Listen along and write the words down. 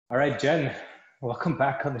All right, Jen, welcome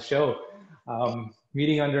back on the show.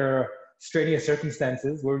 Meeting under strenuous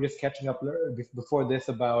circumstances. We were just catching up before this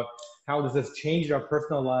about how this has changed our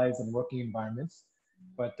personal lives and working environments.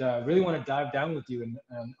 But really want to dive down with you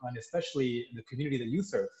on especially the community that you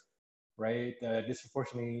serve, right? The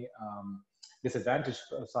disproportionately disadvantaged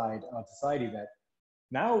side of society that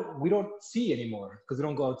now we don't see anymore because we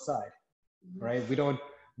don't go outside, right?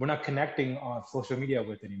 We're not connecting on social media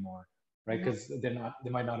with anymore, right? Because they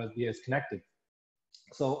might not be as connected.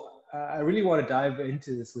 So I really want to dive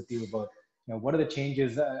into this with you about, what are the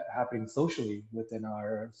changes happening socially within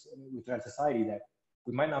our society that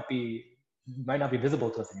we might not be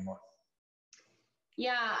visible to us anymore.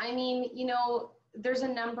 Yeah, I mean, there's a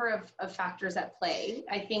number of factors at play.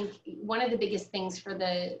 I think one of the biggest things for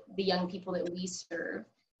the young people that we serve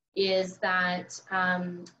is that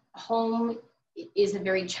home is a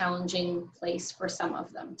very challenging place for some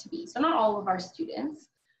of them to be. So not all of our students,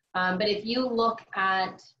 but if you look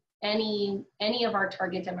at any of our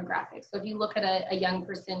target demographics, so if you look at a young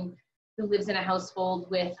person who lives in a household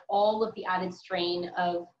with all of the added strain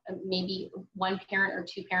of maybe one parent or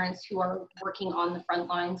two parents who are working on the front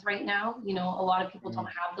lines right now. A lot of people don't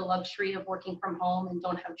have the luxury of working from home and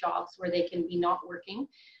don't have jobs where they can be not working.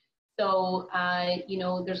 So,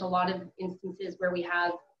 there's a lot of instances where we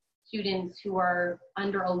have students who are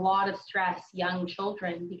under a lot of stress, young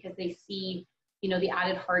children, because they see, the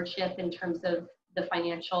added hardship in terms of the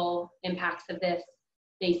financial impacts of this.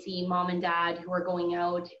 They see mom and dad who are going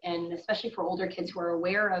out, and especially for older kids who are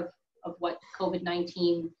aware of what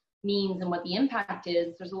COVID-19 means and what the impact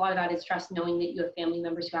is, there's a lot of added stress knowing that you have family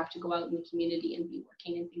members who have to go out in the community and be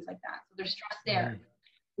working and things like that. So there's stress there.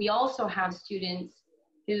 We also have students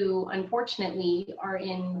who unfortunately are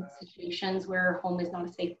in situations where home is not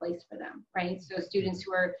a safe place for them, right? So students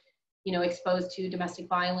who are, exposed to domestic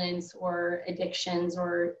violence or addictions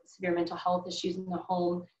or severe mental health issues in the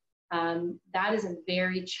home, that is a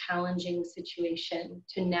very challenging situation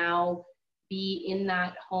to now be in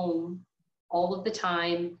that home all of the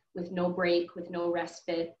time with no break, with no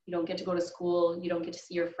respite. You don't get to go to school. You don't get to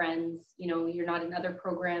see your friends. You're not in other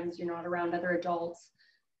programs. You're not around other adults.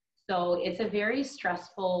 So it's a very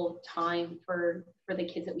stressful time for the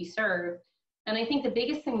kids that we serve. And I think the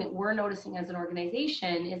biggest thing that we're noticing as an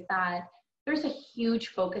organization is that there's a huge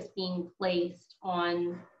focus being placed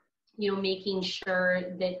on making sure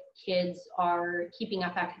that kids are keeping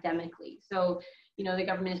up academically. So, the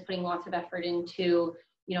government is putting lots of effort into,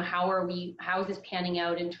 how is this panning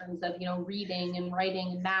out in terms of, reading and writing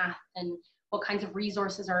and math, and what kinds of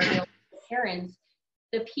resources are available to parents.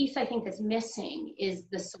 The piece I think that's missing is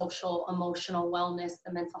the social, emotional wellness,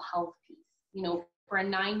 the mental health piece. For a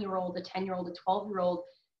 9-year-old, a 10-year-old, a 12-year-old,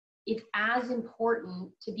 it's as important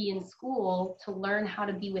to be in school, to learn how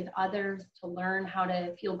to be with others, to learn how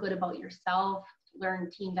to feel good about yourself, to learn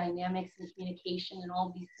team dynamics and communication and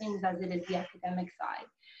all these things as it is the academic side.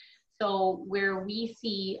 So where we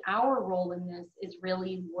see our role in this is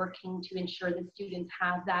really working to ensure that students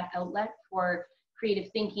have that outlet for creative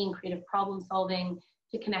thinking, creative problem solving,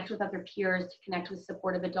 to connect with other peers, to connect with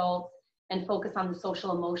supportive adults, and focus on the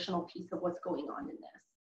social emotional piece of what's going on in this.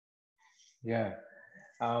 Yeah.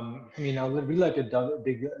 I'd really like to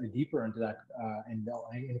dig deeper into that and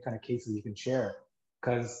any kind of cases you can share.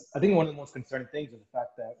 Because I think one of the most concerning things is the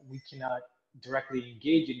fact that we cannot directly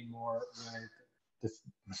engage anymore with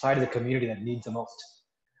the side of the community that needs the most,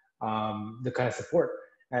 the kind of support.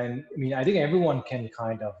 And I think everyone can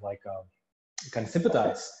kind of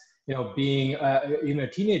sympathize, being even a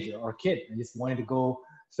teenager or a kid and just wanting to go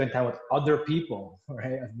spend time with other people,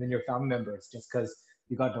 right, than your family members, just because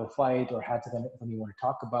you got into a fight or had something you want to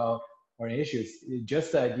talk about or any issues.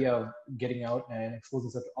 Just the idea of getting out and exposing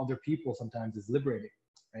yourself to other people sometimes is liberating,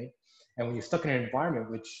 right? And when you're stuck in an environment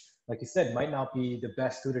which, like you said, might not be the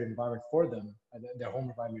best suited environment for them, their home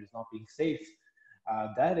environment is not being safe,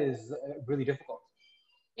 that is really difficult.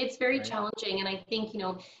 It's very challenging. And I think,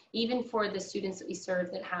 even for the students that we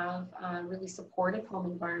serve that have really supportive home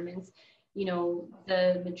environments,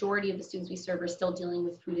 the majority of the students we serve are still dealing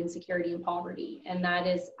with food insecurity and poverty. And that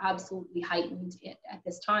is absolutely heightened at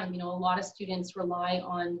this time. A lot of students rely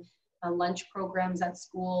on lunch programs at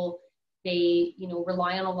school. They,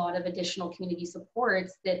 rely on a lot of additional community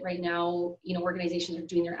supports that right now, organizations are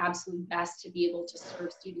doing their absolute best to be able to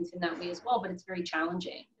serve students in that way as well, but it's very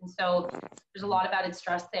challenging. And so there's a lot of added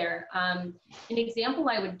stress there. An example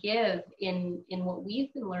I would give in what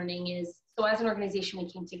we've been learning is, so as an organization, we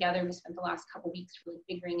came together, we spent the last couple of weeks really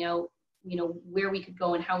figuring out, where we could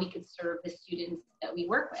go and how we could serve the students that we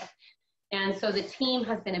work with. And so the team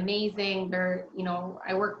has been amazing. They're, you know,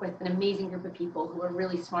 I work with an amazing group of people who are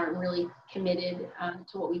really smart and really committed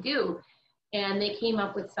to what we do. And they came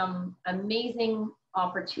up with some amazing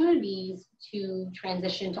opportunities to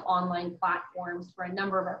transition to online platforms for a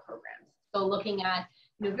number of our programs. So looking at,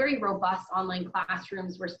 you know, very robust online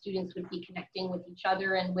classrooms where students would be connecting with each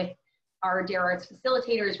other and with our Dare Arts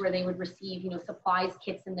facilitators, where they would receive, you know, supplies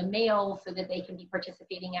kits in the mail so that they can be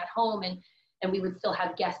participating at home, and we would still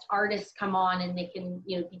have guest artists come on and they can,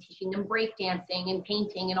 you know, be teaching them breakdancing and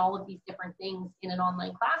painting and all of these different things in an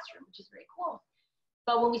online classroom, which is very cool.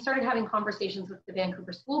 But when we started having conversations with the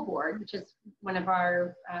Vancouver School Board, which is one of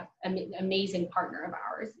our amazing partner of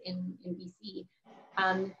ours in BC,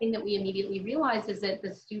 the thing that we immediately realized is that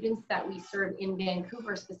the students that we serve in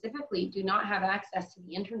Vancouver specifically do not have access to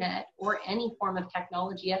the internet or any form of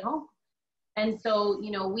technology at home. And so,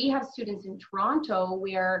 you know, we have students in Toronto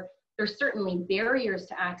where there's certainly barriers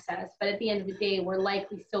to access, but at the end of the day, we're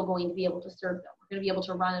likely still going to be able to serve them. We're going to be able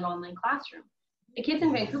to run an online classroom. The kids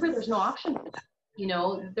in Vancouver, there's no option for that. You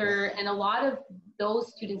know, and a lot of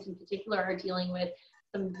those students in particular are dealing with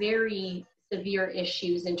some very severe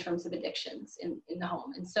issues in terms of addictions in the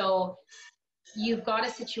home. And so you've got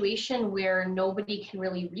a situation where nobody can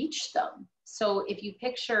really reach them. So if you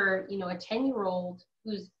picture, you know, a 10-year-old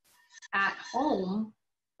who's at home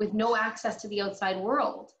with no access to the outside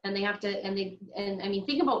world, and they have to, and I mean,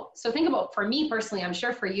 think about, for me personally, I'm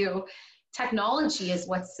sure for you, technology is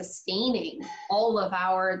what's sustaining all of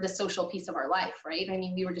the social piece of our life, right? I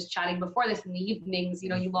mean, we were just chatting before this in the evenings, you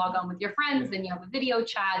know, you log on with your friends and you have a video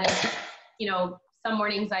chat, and, you know, some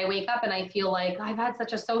mornings I wake up and I feel like I've had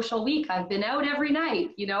such a social week. I've been out every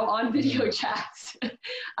night, you know, on video chats.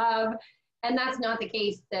 And that's not the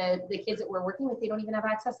case. The kids that we're working with, they don't even have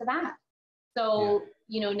access to that. So,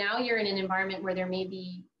 you know, now you're in an environment where there may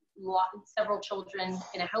be several children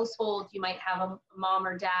in a household. You might have a mom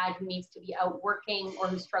or dad who needs to be out working or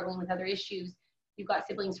who's struggling with other issues. You've got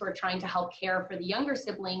siblings who are trying to help care for the younger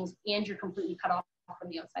siblings, and you're completely cut off from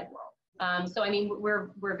the outside world. So, I mean,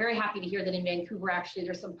 we're very happy to hear that in Vancouver, actually,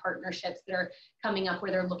 there's some partnerships that are coming up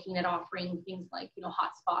where they're looking at offering things like, you know,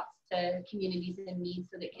 hotspots to communities in need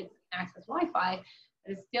so that kids can access Wi-Fi.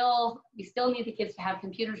 But we still need the kids to have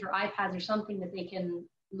computers or iPads or something that they can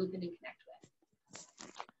loop in and connect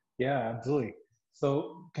with. Yeah, absolutely.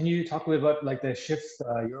 So can you talk a little about like the shifts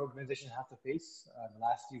your organization has to face in the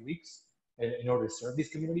last few weeks in order to serve these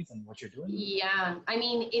communities and what you're doing? Yeah, I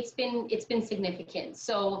mean, it's been significant.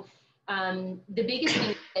 So the biggest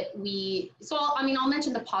thing that I'll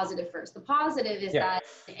mention the positive first. The positive is that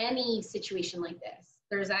in any situation like this,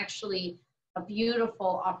 there's actually a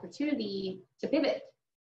beautiful opportunity to pivot.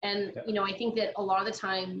 And, you know, I think that a lot of the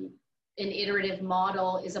time, an iterative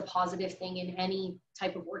model is a positive thing in any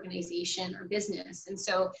type of organization or business. And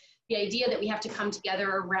so the idea that we have to come together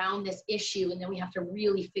around this issue and then we have to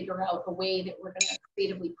really figure out a way that we're going to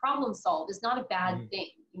creatively problem solve is not a bad thing.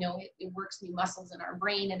 You know, it works new muscles in our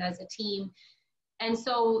brain and as a team. And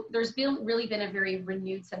so there's really been a very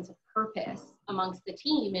renewed sense of purpose amongst the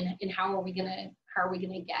team in how are we going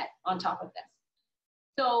to get on top of this.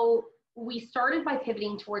 So we started by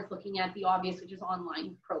pivoting towards looking at the obvious, which is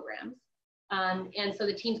online programs. And so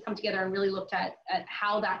the teams come together and really looked at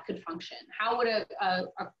how that could function. How would a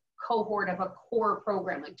cohort of a core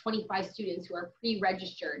program, like 25 students who are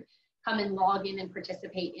pre-registered, come and log in and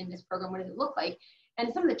participate in this program? What does it look like?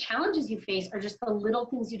 And some of the challenges you face are just the little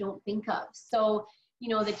things you don't think of. So, you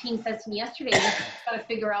know, the team says to me yesterday, we've got to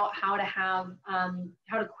figure out how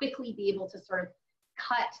to quickly be able to sort of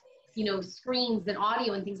cut, you know, screens and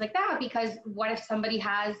audio and things like that, because what if somebody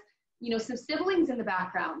has, you know, some siblings in the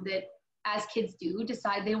background that, as kids do,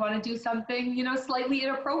 decide they want to do something, you know, slightly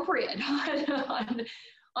inappropriate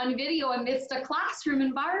on video amidst a classroom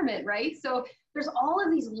environment, right? So there's all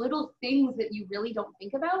of these little things that you really don't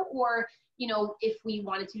think about. Or, you know, if we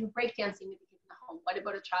wanted to do breakdancing with the kids in the home, what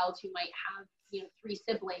about a child who might have, you know, 3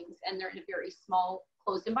 siblings and they're in a very small,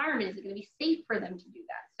 closed environment? Is it going to be safe for them to do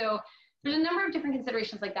that? So there's a number of different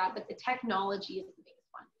considerations like that, but the technology is the biggest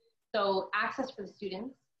one. So access for the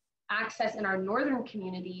students, access in our northern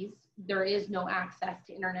communities, there is no access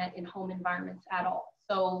to internet in home environments at all.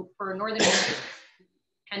 So for northern communities,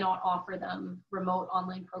 cannot offer them remote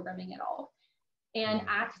online programming at all. And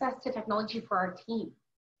access to technology for our team.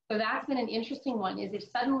 So that's been an interesting one, is if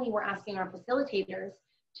suddenly we're asking our facilitators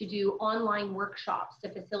to do online workshops to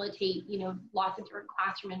facilitate, you know, lots of different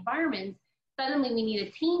classroom environments, suddenly we need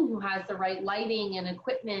a team who has the right lighting and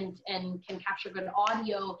equipment and can capture good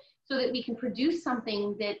audio so that we can produce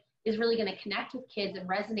something that is really going to connect with kids and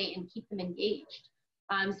resonate and keep them engaged.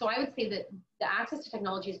 So I would say that the access to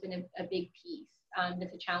technology has been a big piece.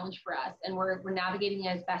 that's a challenge for us, and we're navigating it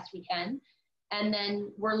as best we can. And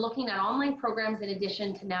then we're looking at online programs in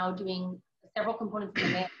addition to now doing several components of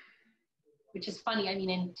the mail, which is funny. I mean,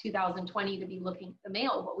 in 2020 to be looking at the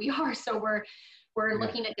mail, but we are. So we're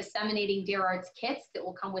looking at disseminating Dare Arts kits that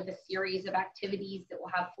will come with a series of activities that will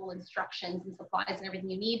have full instructions and supplies and everything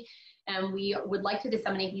you need. And we would like to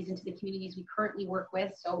disseminate these into the communities we currently work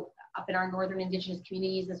with. So up in our Northern Indigenous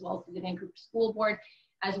communities, as well as through the Vancouver School Board,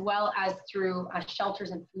 as well as through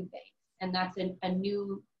shelters and food banks. And that's a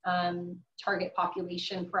new target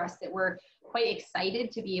population for us that we're quite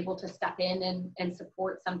excited to be able to step in and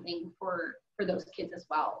support something for those kids as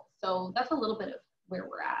well. So that's a little bit of where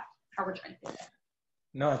we're at, how we're trying to do it.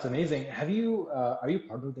 No, it's amazing. Have you, are you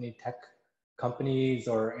part of any tech companies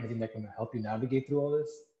or anything that can help you navigate through all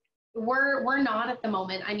this? We're not at the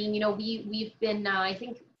moment. I mean, you know, we've been, I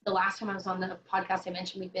think the last time I was on the podcast, I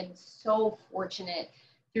mentioned we've been so fortunate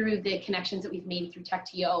through the connections that we've made through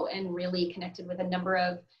TechTO, and really connected with a number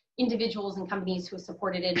of individuals and companies who have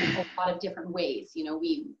supported it in a lot of different ways. You know,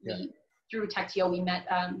 we through TechTO, we met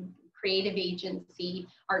creative agency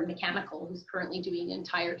Art Mechanical, who's currently doing an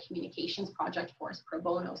entire communications project for us pro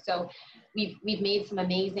bono. So we've made some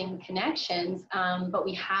amazing connections, but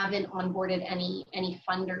we haven't onboarded any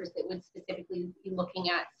funders that would specifically be looking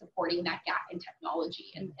at supporting that gap in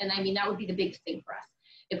technology. And I mean, that would be the biggest thing for us.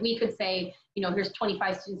 If we could say, you know, here's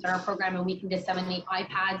 25 students in our program and we can disseminate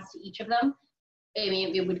iPads to each of them, I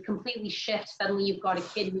mean, it would completely shift. Suddenly you've got a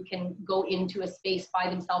kid who can go into a space by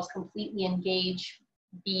themselves, completely engage,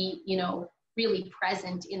 be, you know, really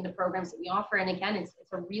present in the programs that we offer. And again, it's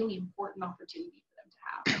a really important opportunity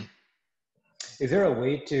for them to have. Is there a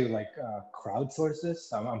way to like crowdsource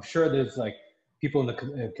this? I'm sure there's like people in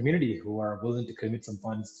the community who are willing to commit some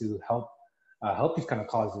funds to help these kind of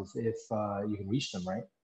causes if you can reach them, right?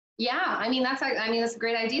 Yeah, I mean that's a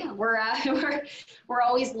great idea. We're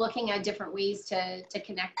always looking at different ways to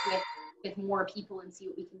connect with more people and see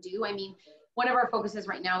what we can do. I mean, one of our focuses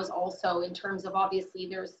right now is also in terms of, obviously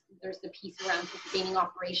there's the piece around sustaining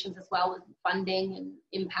operations as well as funding and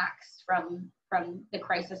impacts from the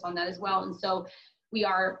crisis on that as well. And so we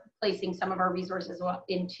are placing some of our resources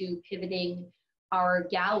into pivoting our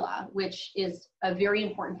gala, which is a very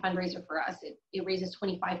important fundraiser for us. It raises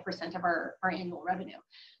 25% of our annual revenue.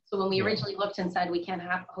 So when we originally looked and said we can't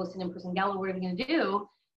host an in-person gala, what are we going to do?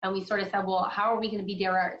 And we sort of said, well, how are we going to be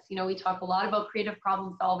Dare Arts? You know, we talk a lot about creative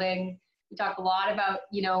problem solving. We talk a lot about,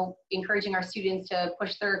 you know, encouraging our students to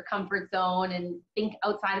push their comfort zone and think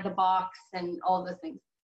outside of the box and all of those things.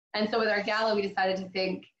 And so with our gala, we decided to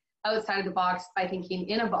think outside of the box by thinking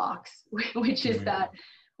in a box, which is that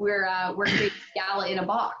we're creating a gala in a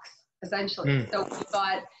box, essentially. So we've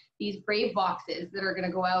got these brave boxes that are going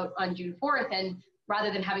to go out on June 4th. And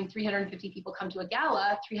rather than having 350 people come to a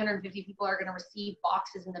gala, 350 people are going to receive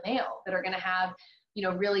boxes in the mail that are going to have, you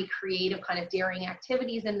know, really creative kind of daring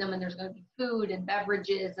activities in them. And there's going to be food and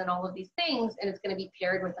beverages and all of these things. And it's going to be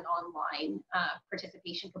paired with an online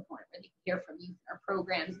participation component where they can hear from youth in our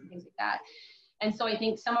programs and things like that. And so I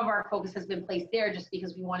think some of our focus has been placed there just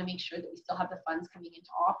because we want to make sure that we still have the funds coming in to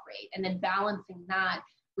operate, and then balancing that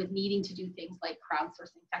with needing to do things like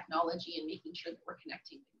crowdsourcing technology and making sure that we're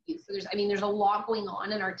connecting with youth. So there's a lot going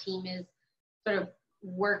on, and our team is sort of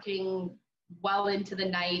working well into the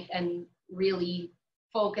night and really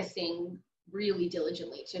focusing really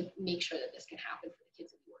diligently to make sure that this can happen for the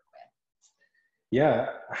kids that we work with.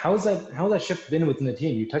 Yeah, how's that shift been within the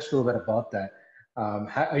team? You touched a little bit about that.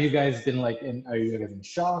 Are you guys been like are you guys in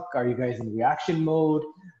shock? Are you guys in reaction mode?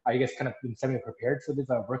 Are you guys kind of been semi-prepared for this,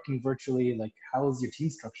 working virtually? Like, how's your team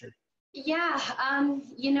structured? Yeah,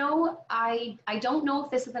 you know, I don't know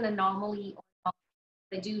if this is an anomaly or not.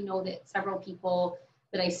 I do know that several people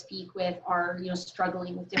that I speak with are, you know,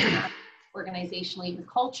 struggling with different organizationally with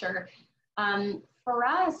culture. For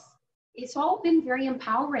us, it's all been very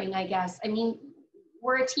empowering, I guess. I mean,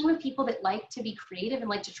 we're a team of people that like to be creative and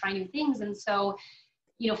like to try new things. And so,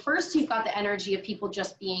 you know, first you've got the energy of people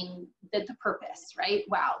just being the purpose, right?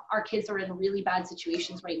 Wow, our kids are in really bad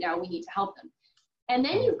situations right now. We need to help them. And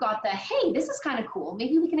then you've got the, hey, this is kind of cool.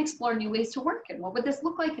 Maybe we can explore new ways to work. And what would this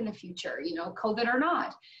look like in the future? You know, COVID or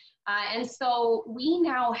not. And so we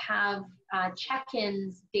now have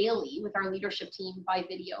check-ins daily with our leadership team by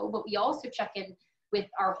video, but we also check in with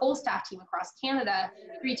our whole staff team across Canada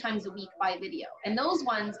 3 times a week by video. And those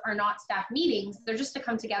ones are not staff meetings. They're just to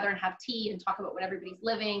come together and have tea and talk about what everybody's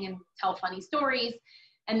living and tell funny stories.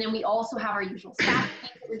 And then we also have our usual staff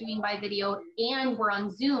meetings that we're doing by video, and we're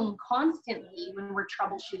on Zoom constantly when we're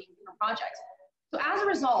troubleshooting different projects. So as a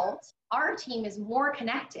result, our team is more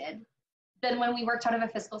connected than when we worked out of a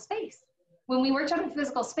physical space, when we worked out of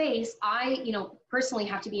physical space, I, personally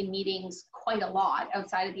have to be in meetings quite a lot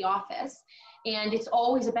outside of the office. And it's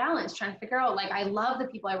always a balance trying to figure out, like, I love the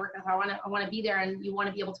people I work with. I want to be there, and you want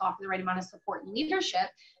to be able to offer the right amount of support and leadership,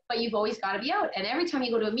 but you've always got to be out. And every time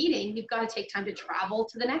you go to a meeting, you've got to take time to travel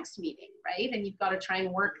to the next meeting, right? And you've got to try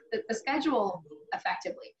and work the schedule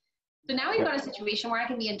effectively. So now we've got a situation where I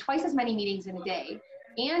can be in twice as many meetings in a day,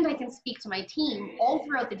 and I can speak to my team all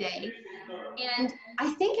throughout the day. And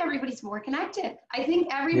I think everybody's more connected. And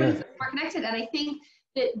I think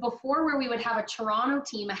that before, where we would have a Toronto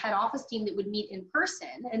team, a head office team that would meet in person,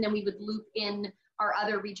 and then we would loop in our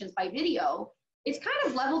other regions by video, it's kind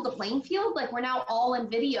of leveled the playing field. Like, we're now all in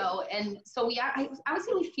video. And so I would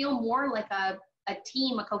say we feel more like a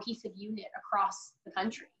team, a cohesive unit across the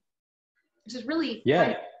country, which is really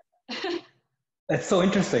fun. It's so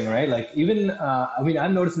interesting, right? Like, even,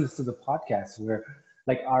 I'm noticing this through the podcast, where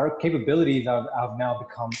like our capabilities have now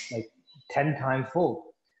become like 10 times full.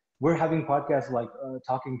 We're having podcasts like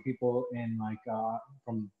talking to people in like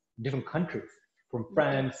from different countries, from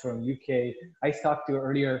France, from UK. I talked to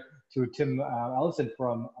earlier to Tim Ellison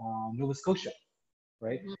from Nova Scotia,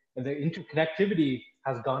 right? And the interconnectivity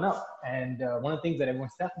has gone up. And one of the things that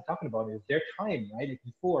everyone's talking about is their time, right? Like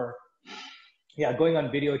before, going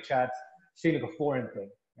on video chats seemed like a foreign thing,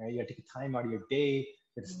 right? You had to take time out of your day,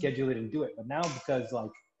 you had to schedule it and do it. But now, because like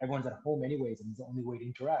everyone's at home anyways, and it's the only way to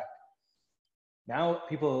interact, now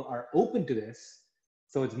people are open to this.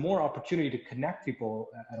 So it's more opportunity to connect people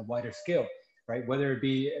at a wider scale, right? Whether it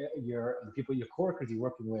be your coworkers you're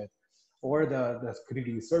working with, or the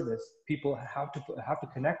community you service, people have to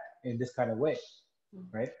connect in this kind of way,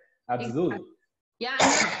 right? Absolutely. Yeah,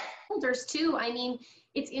 and holders too. I mean,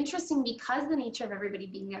 it's interesting because the nature of everybody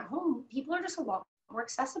being at home, people are just a lot more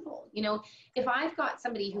accessible. If I've got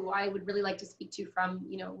somebody who I would really like to speak to from,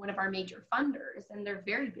 one of our major funders, and they're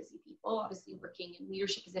very busy people, obviously working in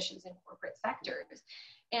leadership positions in corporate sectors.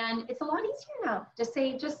 And it's a lot easier now to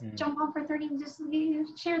say, just jump on for 30, just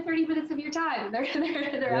share 30 minutes of your time. They're happy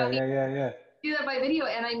to do that by video.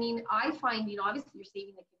 And I mean, I find, obviously you're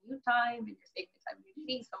saving the commute time and you're saving the time you're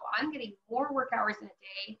meeting. So I'm getting more work hours in a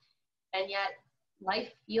day, and yet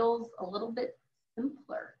life feels a little bit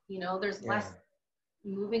simpler. There's less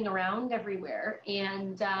moving around everywhere.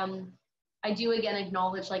 And I do again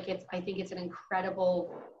acknowledge, like, I think it's an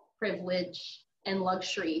incredible privilege and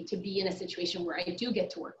luxury to be in a situation where I do get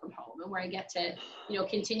to work from home, and where I get to,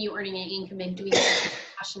 continue earning an income and doing what I'm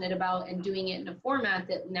passionate about, and doing it in a format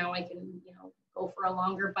that now I can, go for a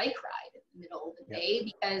longer bike ride in the middle of the day,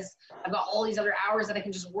 because I've got all these other hours that I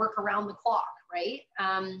can just work around the clock, right?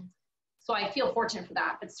 So I feel fortunate for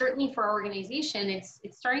that. But certainly for our organization, it's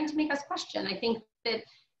starting to make us question. I think that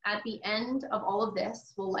at the end of all of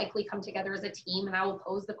this, we'll likely come together as a team, and I will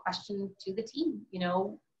pose the question to the team,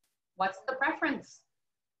 what's the preference?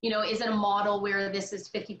 Is it a model where this is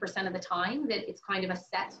 50% of the time, that it's kind of a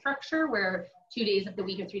set structure where 2 days of the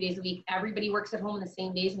week or 3 days a week, everybody works at home on the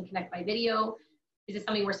same days and connect by video? Is it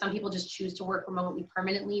something where some people just choose to work remotely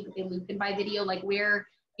permanently, but they loop in by video? Like, where,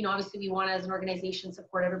 obviously we want, as an organization,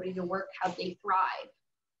 support everybody to work how they thrive.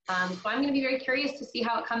 So I'm going to be very curious to see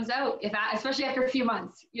how it comes out, especially after a few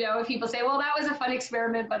months. If people say, well, that was a fun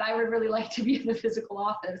experiment, but I would really like to be in the physical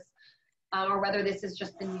office, or whether this is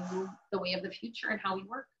just the way of the future and how we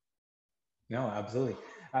work. No, absolutely.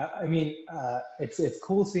 It's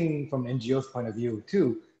cool seeing from NGO's point of view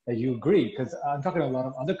too, that you agree, because I'm talking to a lot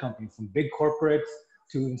of other companies, from big corporates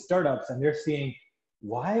to startups, and they're seeing,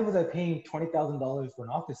 why was I paying $20,000 for an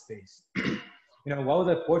office space? Why was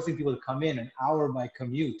I forcing people to come in an hour by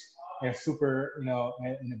commute in a super, in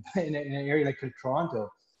an area like Toronto,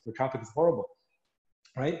 where traffic is horrible,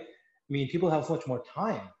 right? I mean, people have so much more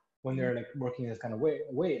time when they're like working this kind of way.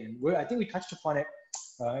 And I think we touched upon it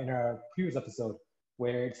in our previous episode,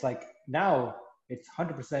 where it's like now it's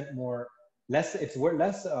 100% more, less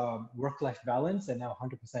work-life balance, and now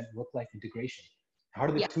 100% work-life integration. How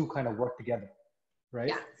do the two kind of work together, right?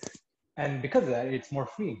 Yeah. And because of that, it's more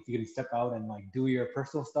free. You can step out and like do your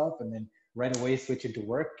personal stuff, and then right away switch into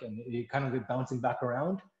work, and you kind of be bouncing back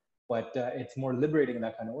around, but it's more liberating in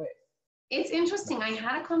that kind of way. It's interesting. I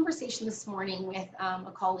had a conversation this morning with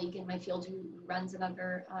a colleague in my field who runs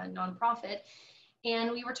another nonprofit,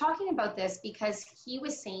 and we were talking about this because he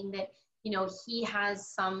was saying that, he has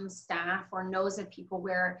some staff or knows of people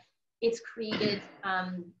where it's created,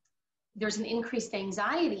 there's an increased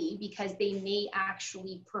anxiety because they may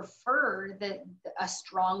actually prefer a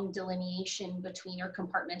strong delineation between, or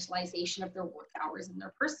compartmentalization of, their work hours and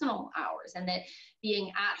their personal hours, and that being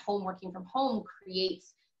at home, working from home,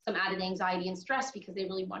 creates some added anxiety and stress because they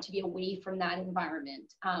really want to be away from that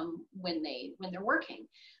environment when they're working.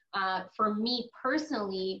 For me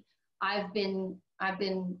personally, I've been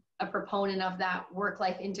a proponent of that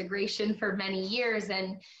work-life integration for many years.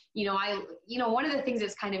 And, one of the things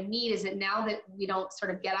that's kind of neat is that now that we don't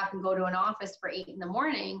sort of get up and go to an office for 8 in the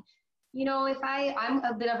morning, if I'm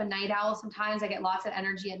a bit of a night owl, sometimes I get lots of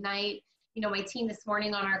energy at night. My team this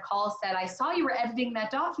morning on our call said, I saw you were editing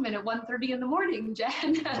that document at 1:30 in the morning,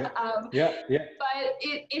 Jen. Yeah. But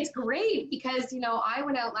it's great because, I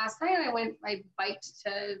went out last night and I biked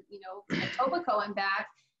to, Etobicoke and back.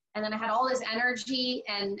 And then I had all this energy,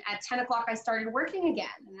 and at 10 o'clock I started working again.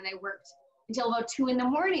 And then I worked until about 2 in the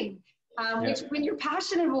morning, which when you're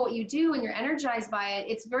passionate about what you do and you're energized by it,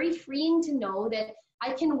 it's very freeing to know that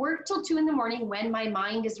I can work till 2 in the morning when my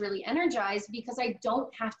mind is really energized, because I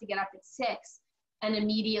don't have to get up at 6 and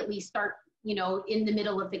immediately start, in the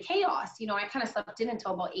middle of the chaos. I kind of slept in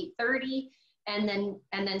until about 8:30 and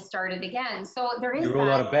then started again. So there is you roll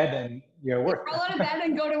out of bed and you're work. Roll out of bed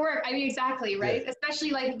and go to work. I mean, exactly, right? Yeah.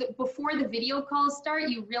 Especially like before the video calls start,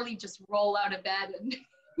 you really just roll out of bed and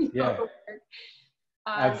go to work.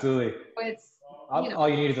 Absolutely. So it's, all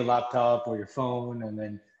you need is a laptop or your phone, and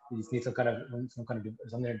then you just need some kind of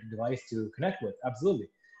device to connect with. Absolutely.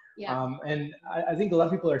 Yeah. And I think a lot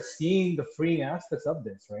of people are seeing the freeing aspects of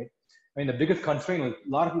this, right? I mean, the biggest constraint, like a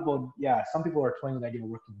lot of people, some people are toying with the idea of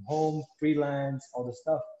working from home, freelance, all this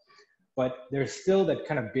stuff. But there's still that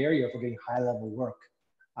kind of barrier for getting high level work,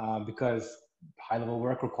 because high level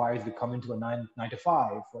work requires you to come into a 9 to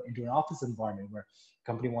 5 or into an office environment where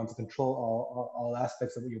the company wants to control all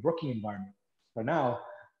aspects of your working environment. But now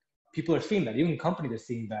people are seeing that, even companies are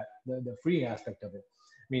seeing that, the freeing aspect of it.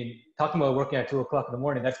 I mean, talking about working at 2 o'clock in the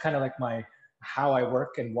morning, that's kind of like how I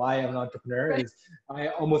work and why I'm an entrepreneur. Is I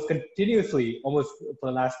almost continuously, almost for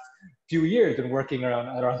the last few years, been working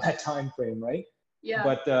around that time frame, right? Yeah.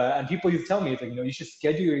 But and people used to tell me, it's like, you should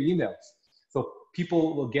schedule your emails so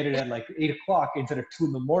people will get it at like 8 o'clock instead of 2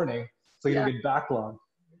 in the morning, so you don't get backlog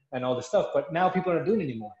and all this stuff. But now people aren't doing it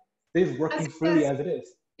anymore. They're just working freely as it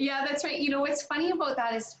is. Yeah, that's right. What's funny about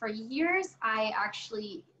that is for years, I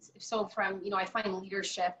find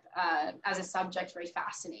leadership as a subject very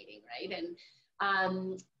fascinating, right?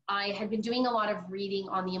 And I had been doing a lot of reading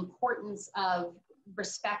on the importance of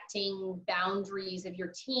respecting boundaries of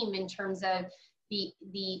your team in terms of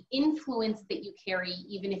the influence that you carry,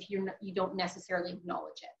 even if you don't necessarily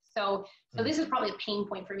acknowledge it. So this is probably a pain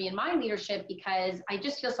point for me in my leadership, because I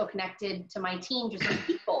just feel so connected to my team, just as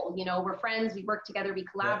people. We're friends, we work together, we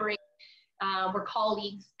collaborate, we're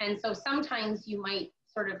colleagues. And so sometimes you might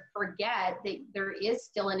sort of forget that there is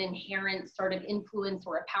still an inherent sort of influence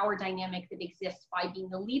or a power dynamic that exists by being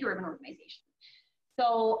the leader of an organization.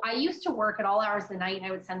 So I used to work at all hours of the night, and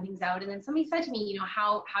I would send things out. And then somebody said to me,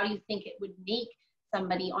 how do you think it would make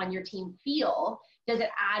somebody on your team feel? Does it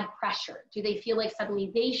add pressure? Do they feel like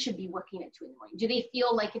suddenly they should be working at 2 in the morning? Do they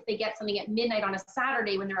feel like if they get something at midnight on a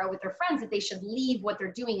Saturday when they're out with their friends, that they should leave what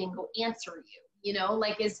they're doing and go answer you?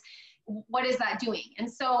 What is that doing? And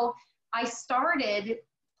so I started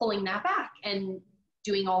pulling that back and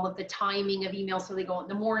doing all of the timing of emails so they go out in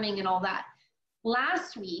the morning and all that.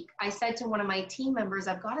 Last week, I said to one of my team members,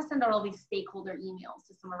 I've got to send out all these stakeholder emails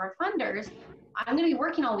to some of our funders. I'm going to be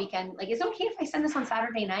working all weekend. Like, is it okay if I send this on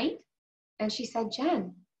Saturday night? And she said,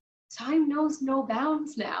 Jen, time knows no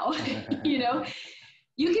bounds now.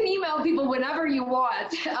 You can email people whenever you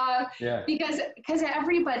want, because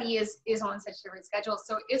everybody is on such different schedules.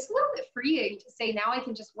 So it's a little bit freeing to say now I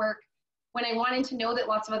can just work when I wanted to know that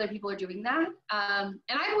lots of other people are doing that. And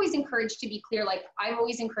I've always encouraged, to be clear, like I've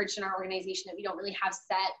always encouraged in our organization that we don't really have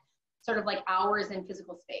set sort of like hours in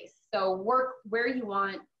physical space. So work where you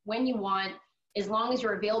want, when you want, as long as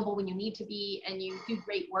you're available when you need to be and you do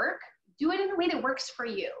great work, do it in a way that works for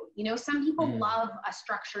you. Some people love a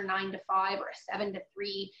structure 9 to 5 or a 7 to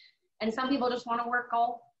 3, and some people just want to work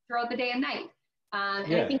all throughout the day and night.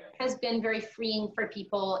 And I think it has been very freeing for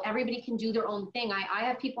people. Everybody can do their own thing. I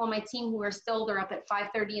have people on my team who are they're up at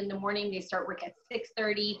 5:30 in the morning. They start work at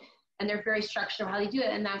 6:30, and they're very structured how they do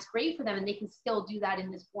it. And that's great for them. And they can still do that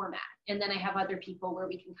in this format. And then I have other people where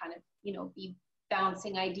we can kind of, be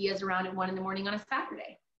bouncing ideas around at 1 in the morning on a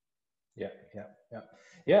Saturday.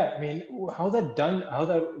 Yeah. I mean, how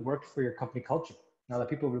that worked for your company culture? Now that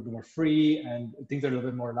people are a little bit more free and things are a little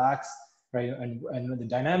bit more lax, right? And the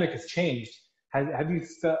dynamic has changed. Have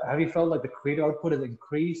you felt like the creative output has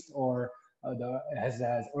increased, or has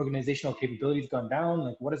organizational capabilities gone down?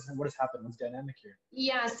 Like what has happened? What's the dynamic here?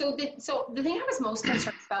 Yeah. So the thing I was most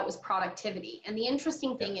concerned about was productivity. And the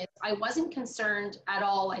interesting thing is I wasn't concerned at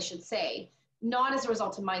all, I should say, not as a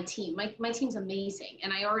result of my team. My team's amazing.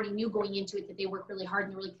 And I already knew going into it that they work really hard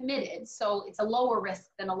and really committed. So it's a lower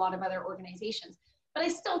risk than a lot of other organizations. But I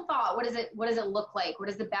still thought, what does it look like? What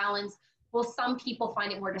is the balance? Will some people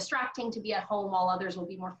find it more distracting to be at home while others will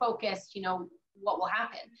be more focused? You know, what will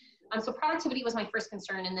happen? So productivity was my first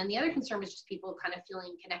concern. And then the other concern was just people kind of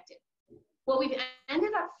feeling connected. What we've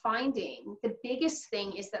ended up finding, the biggest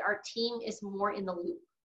thing is that our team is more in the loop.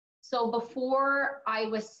 So before, I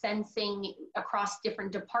was sensing across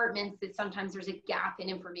different departments that sometimes there's a gap in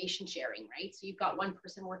information sharing, right? So you've got one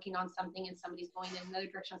person working on something and somebody's going in another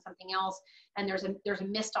direction on something else, and there's a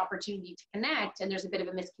missed opportunity to connect, and there's a bit of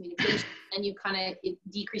a miscommunication, and it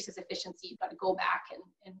decreases efficiency. You've got to go back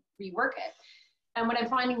and rework it. And what I'm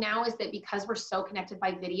finding now is that because we're so connected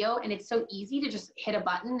by video, and it's so easy to just hit a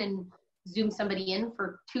button and Zoom somebody in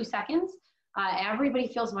for 2 seconds, everybody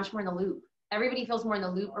feels much more in the loop. Everybody feels more in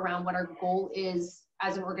the loop around what our goal is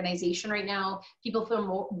as an organization right now. People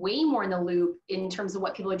feel way more in the loop in terms of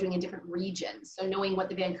what people are doing in different regions. So knowing what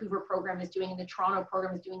the Vancouver program is doing and the Toronto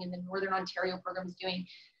program is doing and the Northern Ontario program is doing,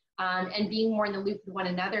 and being more in the loop with one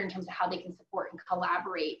another in terms of how they can support and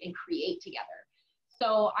collaborate and create together.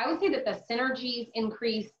 So I would say that the synergies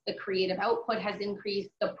increased, the creative output has increased,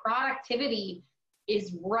 the productivity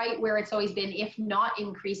is right where it's always been, if not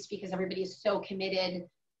increased, because everybody is so committed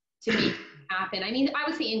to make it happen. I mean, I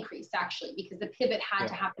would say increased actually, because the pivot had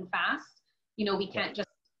to happen fast. You know, we can't just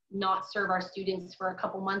not serve our students for a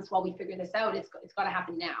couple months while we figure this out. It's got to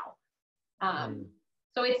happen now.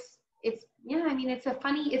 So it's yeah, I mean, it's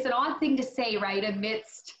an odd thing to say, right?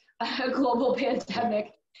 Amidst a global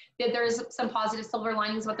pandemic, that there's some positive silver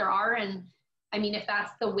linings, but there are. And I mean, if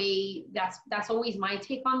that's the way, that's always my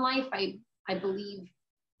take on life. I believe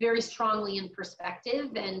very strongly in perspective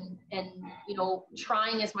and you know,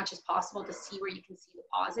 trying as much as possible to see where you can see the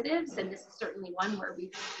positives. And this is certainly one where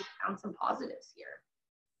we've found some positives here.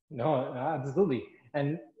 No, absolutely.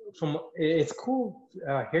 And it's cool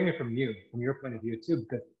hearing it from you, from your point of view too,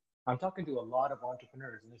 because I'm talking to a lot of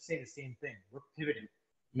entrepreneurs and they're saying the same thing. We're pivoting.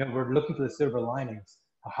 You know, we're looking for the silver linings.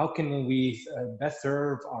 How can we best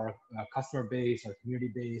serve our customer base, our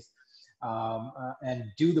community base, and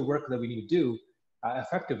do the work that we need to do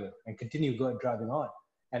effectively and continue driving on.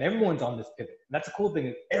 And everyone's on this pivot. And that's the cool thing,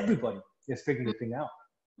 is everybody is figuring the thing out.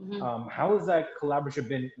 Mm-hmm. How has that collaboration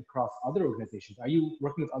been across other organizations? Are you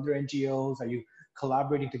working with other NGOs? Are you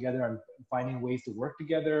collaborating together and finding ways to work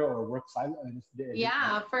together or work silently?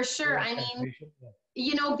 Yeah, for sure. I mean,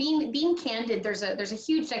 you know, being candid, there's a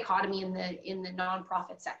huge dichotomy in the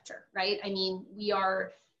nonprofit sector, right? I mean, we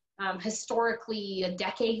are historically a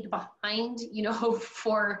decade behind, you know,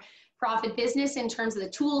 for profit business in terms of the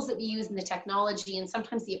tools that we use and the technology and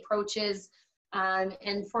sometimes the approaches.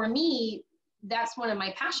 And for me, that's one of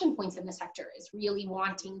my passion points in the sector, is really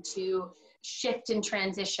wanting to shift and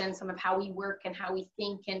transition some of how we work and how we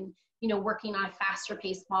think, and, you know, working on a faster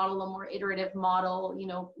paced model, a more iterative model, you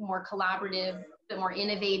know, more collaborative, a bit more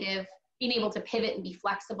innovative, being able to pivot and be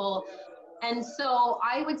flexible. And so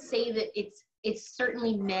I would say that it's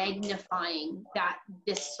certainly magnifying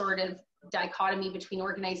this sort of dichotomy between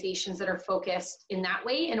organizations that are focused in that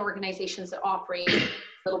way and organizations that operate a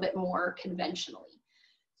little bit more conventionally.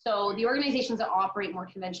 So the organizations that operate more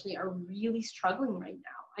conventionally are really struggling right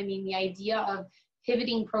now. I mean, the idea of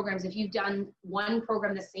pivoting programs, if you've done one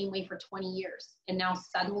program the same way for 20 years and now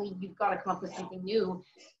suddenly you've got to come up with something new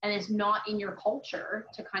and it's not in your culture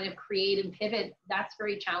to kind of create and pivot, that's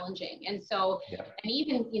very challenging. And so, and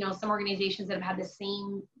even, you know, some organizations that have had the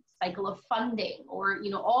same cycle of funding, or, you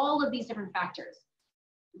know, all of these different factors,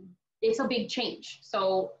 it's a big change.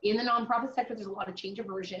 So in the nonprofit sector, there's a lot of change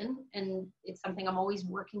aversion, and it's something I'm always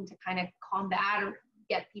working to kind of combat or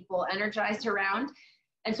get people energized around.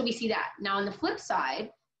 And so we see that. Now on the flip side,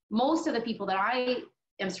 most of the people that I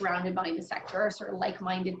am surrounded by in the sector are sort of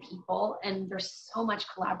like-minded people, and there's so much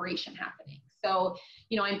collaboration happening. So,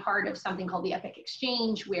 you know, I'm part of something called the Epic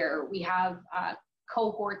Exchange, where we have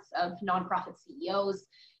cohorts of nonprofit CEOs,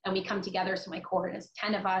 and we come together. So my cohort is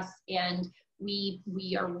 10 of us, and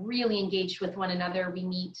we are really engaged with one another. We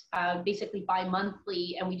meet basically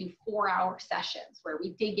bi-monthly, and we do 4-hour sessions where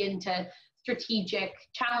we dig into strategic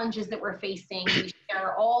challenges that we're facing. We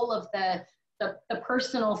share all of the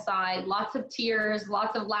personal side, lots of tears,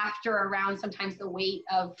 lots of laughter around sometimes the weight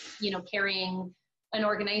of, you know, carrying an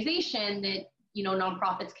organization that, you know,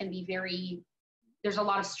 nonprofits can be there's a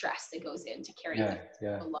lot of stress that goes into carrying that.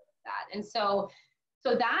 And so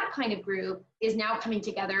that kind of group is now coming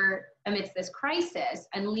together amidst this crisis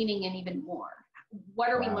and leaning in even more. What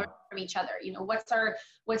are we learning from each other? You know, what's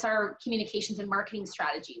our communications and marketing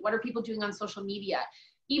strategy? What are people doing on social media?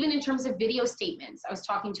 even in terms of video statements. I was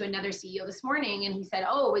talking to another CEO this morning, and he said,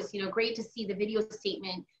 oh, it was, great to see the video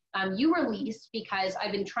statement you released, because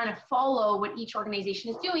I've been trying to follow what each organization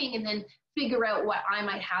is doing and then figure out what I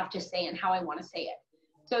might have to say and how I want to say it.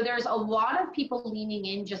 So there's a lot of people leaning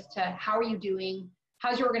in just to, how are you doing?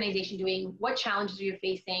 How's your organization doing? What challenges are you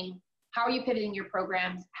facing? How are you pivoting your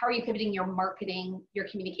programs? How are you pivoting your marketing, your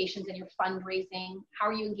communications, and your fundraising? How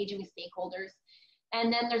are you engaging with stakeholders?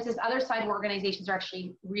 And then there's this other side where organizations are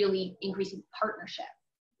actually really increasing partnership,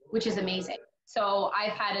 which is amazing. So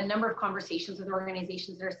I've had a number of conversations with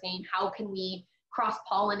organizations that are saying, how can we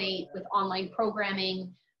cross-pollinate with online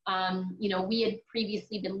programming? We had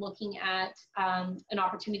previously been looking at an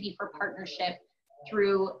opportunity for partnership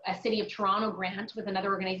through a City of Toronto grant with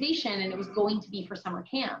another organization, and it was going to be for summer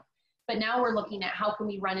camp. But now we're looking at how can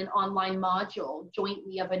we run an online module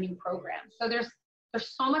jointly of a new program. So there's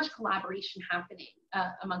so much collaboration happening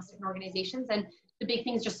amongst different organizations, and the big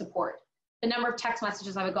thing is just support. The number of text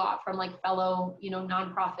messages I've got from like fellow,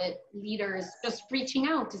 nonprofit leaders just reaching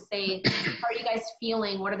out to say, how are you guys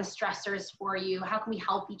feeling? What are the stressors for you? How can we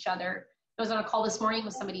help each other? I was on a call this morning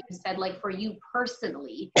with somebody who said, like, for you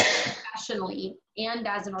personally, professionally, and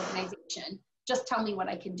as an organization, just tell me what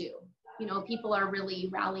I can do. People are really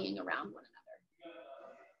rallying around one another.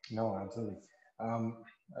 No, absolutely.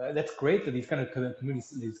 That's great that these kind of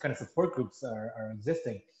communities, these kind of support groups are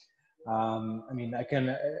existing. I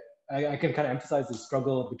can kind of emphasize the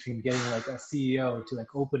struggle between getting like a CEO to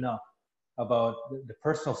like open up about the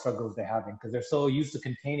personal struggles they're having, because they're so used to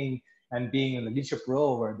containing and being in the leadership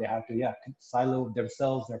role where they have to, silo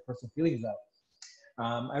themselves, their personal feelings out.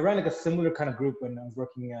 I ran like a similar kind of group when I was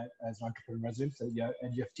working as an entrepreneur in residence at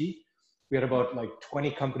UFT. We had about like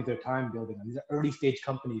 20 companies at a time building them. These are early stage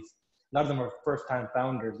companies. A lot of them are first time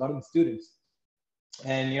founders, a lot of them students.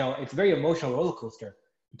 And, it's a very emotional roller coaster.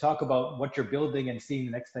 You talk about what you're building and seeing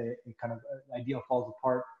the next day, kind of idea falls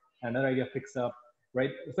apart, and another idea picks up,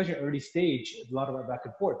 right? Especially early stage, a lot of back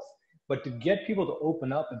and forth. But to get people to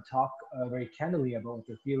open up and talk very candidly about what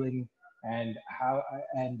they're feeling and how,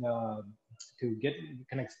 to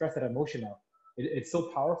express that emotion out, it's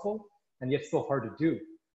so powerful and yet so hard to do.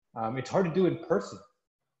 It's hard to do in person,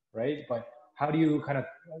 right? But how do you kind of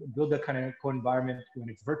build that kind of co-environment when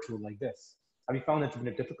it's virtual like this? Have you found that to be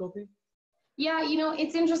a difficulty? Yeah,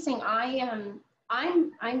 it's interesting. I'm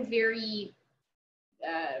very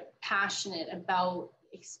passionate about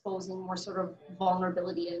exposing more sort of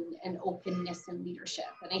vulnerability and openness in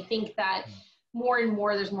leadership. And I think that more and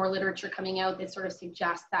more, there's more literature coming out that sort of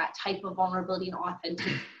suggests that type of vulnerability and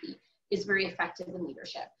authenticity is very effective in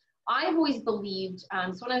leadership. I've always believed,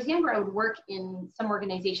 so when I was younger, I would work in some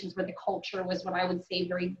organizations where the culture was what I would say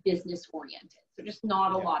very business oriented. So just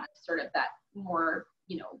not a lot of sort of that more,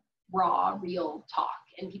 raw, real talk.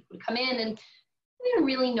 And people would come in and they didn't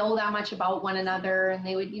really know that much about one another, and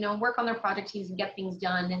they would, work on their project teams and get things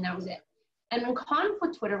done, and that was it. And when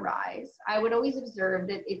conflict would arise, I would always observe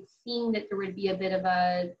that it seemed that there would be a bit of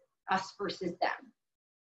a us versus them.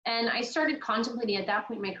 And I started contemplating at that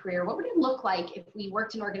point in my career, what would it look like if we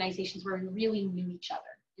worked in organizations where we really knew each other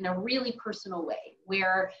in a really personal way,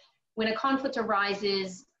 where when a conflict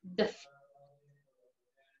arises, the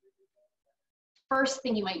first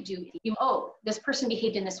thing you might do, this person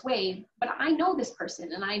behaved in this way, but I know this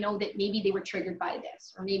person, and I know that maybe they were triggered by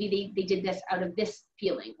this, or maybe they did this out of this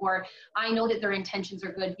feeling, or I know that their intentions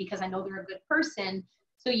are good because I know they're a good person.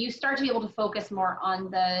 So you start to be able to focus more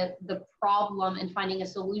on the problem and finding a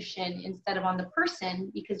solution instead of on the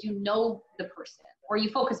person, because you know the person, or you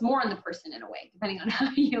focus more on the person in a way, depending on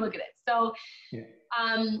how you look at it. So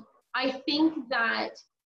I think that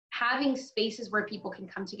having spaces where people can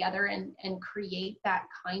come together and create that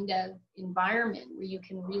kind of environment where you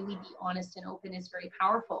can really be honest and open is very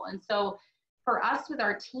powerful. And so for us with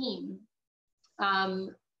our team,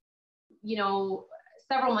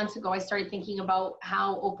 several months ago, I started thinking about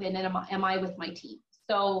how open am I with my team.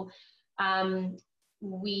 So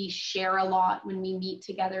we share a lot when we meet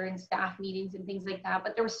together in staff meetings and things like that,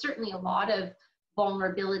 but there was certainly a lot of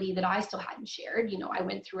vulnerability that I still hadn't shared. I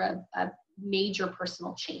went through a major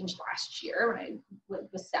personal change last year when I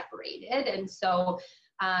was separated. And so,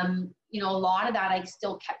 a lot of that I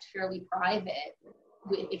still kept fairly private,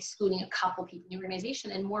 with excluding a couple people in the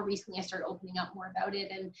organization. And more recently, I started opening up more about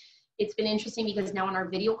it. And it's been interesting because now on our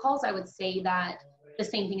video calls, I would say that the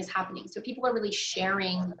same thing is happening. So people are really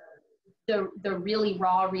sharing the really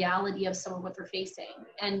raw reality of some of what they're facing.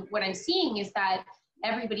 And what I'm seeing is that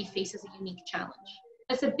everybody faces a unique challenge.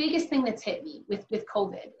 That's the biggest thing that's hit me with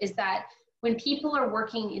COVID, is that when people are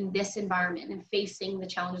working in this environment and facing the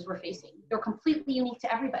challenges we're facing, they're completely unique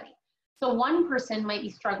to everybody. So one person might be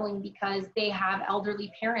struggling because they have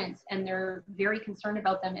elderly parents and they're very concerned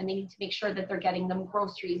about them, and they need to make sure that they're getting them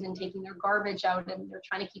groceries and taking their garbage out, and they're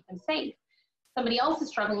trying to keep them safe. Somebody else is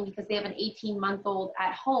struggling because they have an 18-month-old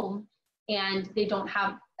at home and they don't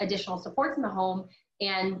have additional supports in the home,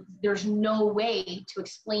 and there's no way to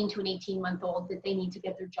explain to an 18-month-old that they need to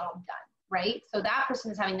get their job done, right? So that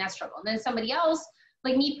person is having that struggle. And then somebody else,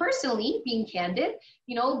 like me personally, being candid,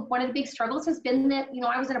 you know, one of the big struggles has been that, you know,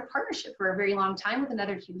 I was in a partnership for a very long time with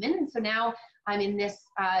another human. And so now I'm in this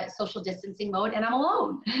social distancing mode and I'm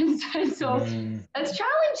alone. And so that's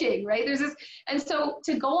challenging, right? There's this, and so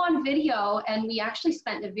to go on video, and we actually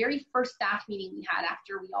spent the very first staff meeting we had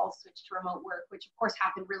after we all switched to remote work, which of course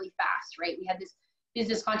happened really fast, right? We had this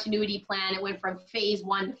business continuity plan. It went from phase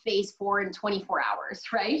 1 to phase 4 in 24 hours,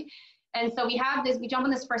 right? And so we jump on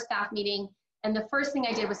this first staff meeting. And the first thing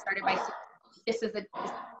I did was started by saying, this is the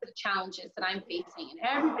challenges that I'm facing. And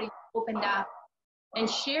everybody opened up and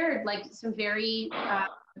shared like some very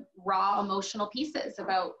raw emotional pieces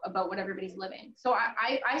about what everybody's living. So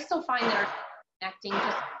I still find that our connecting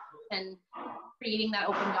just and creating that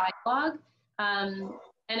open dialogue. And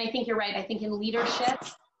I think you're right. I think in leadership,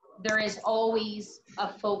 there is always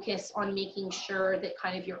a focus on making sure that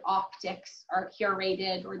kind of your optics are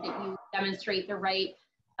curated, or that you demonstrate the right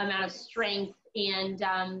amount of strength. And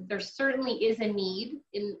there certainly is a need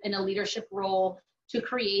in a leadership role to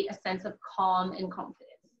create a sense of calm and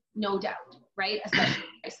confidence, no doubt, right? Especially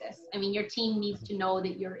in crisis. I mean, your team needs to know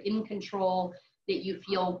that you're in control, that you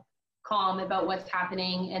feel calm about what's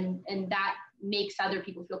happening, and that makes other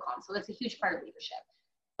people feel calm. So that's a huge part of leadership.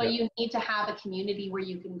 But you need to have a community where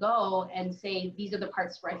you can go and say, these are the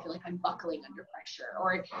parts where I feel like I'm buckling under pressure,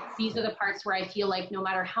 or these are the parts where I feel like no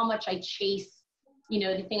matter how much I chase, you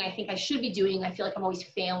know, the thing I think I should be doing, I feel like I'm always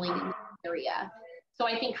failing in this area. So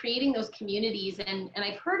I think creating those communities, and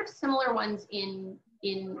I've heard of similar ones in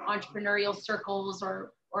entrepreneurial circles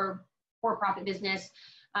or for-profit business.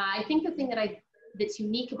 I think the thing that's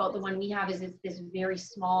unique about the one we have is it's this very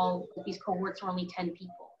small, these cohorts are only 10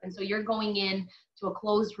 people. And so you're going in to a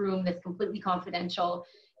closed room that's completely confidential.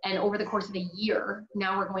 And over the course of a year,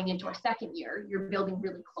 now we're going into our second year, you're building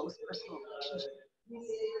really close personal relationships.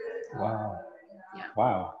 Wow. Yeah.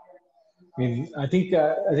 Wow. I mean, I think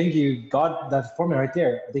you got that formula right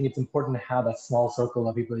there. I think it's important to have that small circle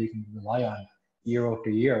of people you can rely on year after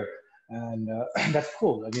year, and that's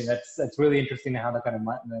cool. I mean, that's really interesting to have that kind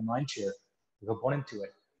of mind share component to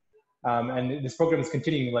it. And this program is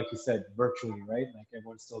continuing, like you said, virtually, right? Like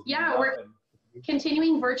everyone's still we're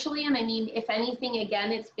continuing virtually. And I mean, if anything,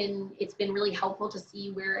 again, it's been really helpful to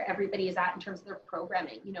see where everybody is at in terms of their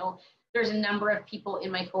programming. You know, there's a number of people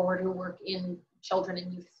in my cohort who work in children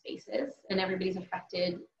and youth spaces, and everybody's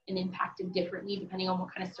affected and impacted differently depending on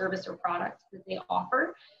what kind of service or product that they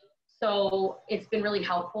offer. So it's been really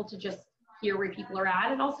helpful to just hear where people are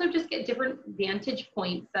at, and also just get different vantage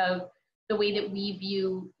points of the way that we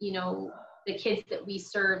view, you know, the kids that we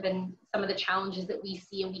serve, and some of the challenges that we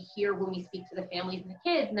see and we hear when we speak to the families and the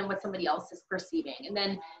kids, and then what somebody else is perceiving. And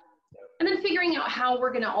then figuring out how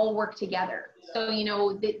we're going to all work together. So, you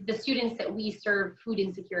know, the students that we serve, food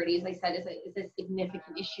insecurity, as I said, is a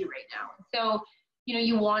significant issue right now. So, you know,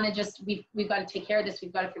 you want to just, we've got to take care of this.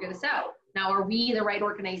 We've got to figure this out. Now, are we the right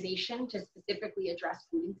organization to specifically address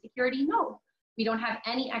food insecurity? No, we don't have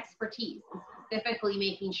any expertise in specifically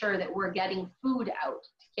making sure that we're getting food out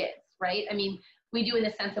to kids, right? I mean, we do in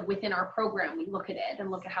the sense of within our program, we look at it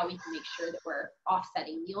and look at how we can make sure that we're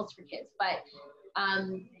offsetting meals for kids. But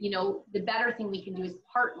you know, the better thing we can do is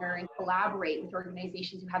partner and collaborate with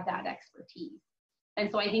organizations who have that expertise.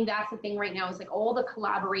 And so I think that's the thing right now, is like all the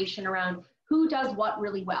collaboration around who does what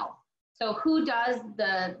really well. So who does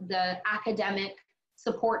the academic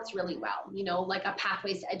supports really well, you know, like a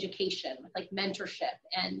pathways to education, like mentorship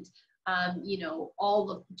and, you know, all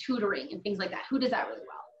the tutoring and things like that. Who does that really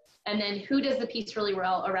well? And then who does the piece really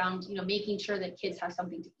well around, you know, making sure that kids have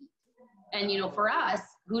something to eat? And, you know, for us,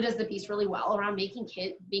 who does the piece really well around making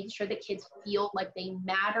sure that kids feel like they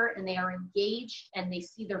matter and they are engaged and they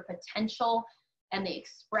see their potential and they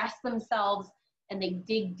express themselves and they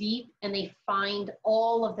dig deep and they find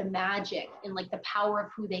all of the magic and like the power of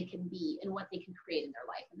who they can be and what they can create in their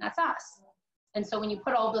life. And that's us. And so when you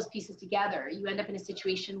put all those pieces together, you end up in a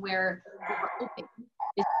situation where we're open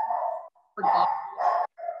is forgotten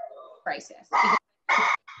crisis.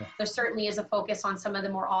 There certainly is a focus on some of the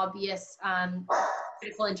more obvious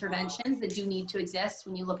critical interventions that do need to exist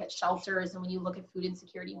when you look at shelters and when you look at food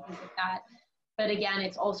insecurity and things like that. But again,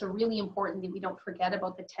 it's also really important that we don't forget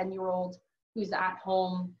about the 10-year-old who's at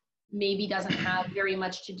home, maybe doesn't have very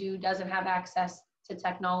much to do, doesn't have access to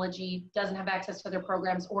technology, doesn't have access to their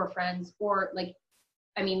programs or friends, or like,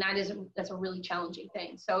 I mean, that's a really challenging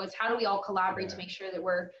thing. So it's how do we all collaborate to make sure that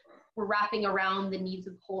we're wrapping around the needs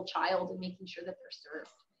of the whole child and making sure that they're served.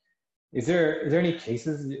 Is there any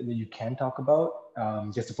cases that you can talk about,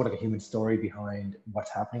 just to put like a human story behind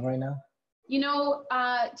what's happening right now? You know,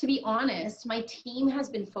 to be honest, my team has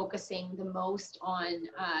been focusing the most on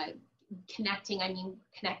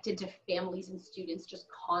connected to families and students just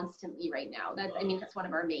constantly right now. That's one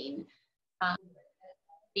of our main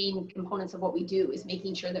components of what we do, is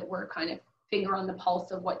making sure that we're kind of finger on the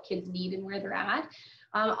pulse of what kids need and where they're at.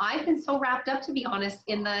 I've been so wrapped up, to be honest,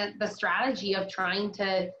 in the strategy of trying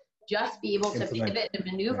to just be able to pivot and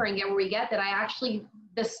maneuver and get where we get, that I actually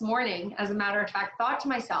this morning, as a matter of fact, thought to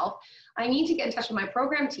myself, I need to get in touch with my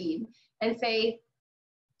program team and say,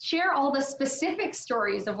 share all the specific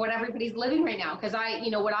stories of what everybody's living right now. Because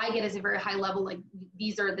what I get is a very high level, like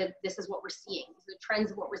this is what we're seeing. These are the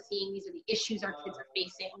trends of what we're seeing. These are the issues our kids are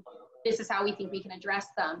facing. This is how we think we can address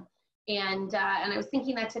them. And I was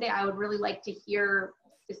thinking that today I would really like to hear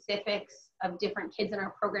specifics of different kids in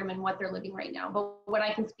our program and what they're living right now. But what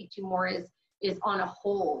I can speak to more is on a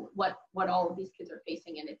whole what all of these kids are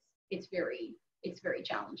facing, and it's very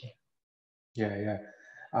challenging. Yeah.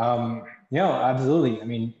 Absolutely. I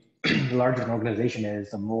mean, the larger an organization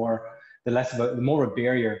is, the more a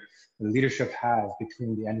barrier the leadership has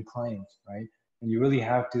between the end client, right? And you really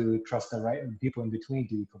have to trust the right people in between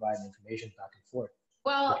to provide information back and forth.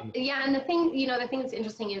 Well, yeah, and the thing that's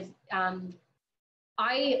interesting is,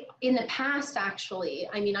 in the past, actually,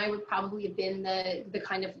 I would probably have been the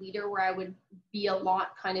kind of leader where I would be a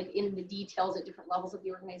lot kind of in the details at different levels of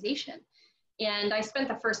the organization. And I spent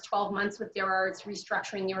the first 12 months with Dare Arts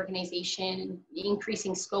restructuring the organization and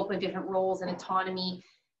increasing scope of different roles and autonomy.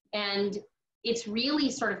 And it's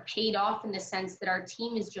really sort of paid off in the sense that our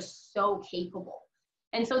team is just so capable.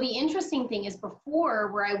 And so the interesting thing is,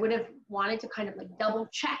 before, where I would have wanted to kind of like double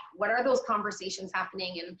check, what are those conversations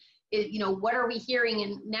happening, and what are we hearing?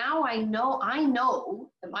 And now I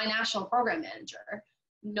know that my national program manager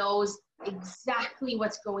knows exactly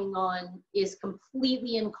what's going on, is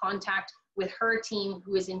completely in contact with her team,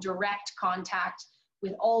 who is in direct contact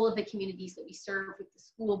with all of the communities that we serve, with the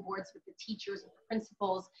school boards, with the teachers, with the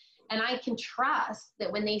principals. And I can trust that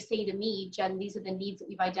when they say to me, Jen, these are the needs that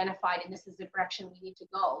we've identified and this is the direction we need to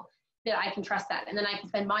go, that I can trust that. And then I can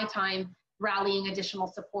spend my time rallying additional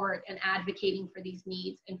support and advocating for these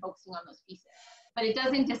needs and focusing on those pieces. But it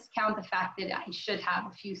doesn't discount the fact that I should have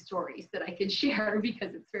a few stories that I could share,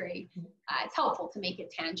 because it's very, it's helpful to make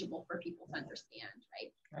it tangible for people to understand,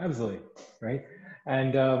 right? Absolutely, right?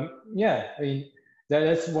 And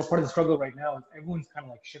that's what part of the struggle right now is. Everyone's kind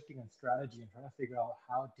of like shifting on strategy and trying to figure out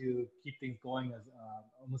how to keep things going as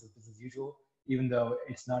almost as business as usual, even though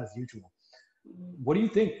it's not as usual. What do you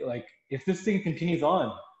think? Like, if this thing continues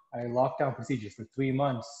on, lockdown procedures for 3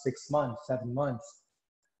 months, 6 months, 7 months,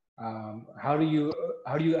 how do you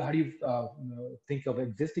think of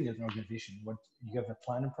existing as an organization? What, you have a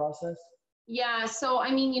plan and process? Yeah, so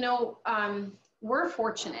we're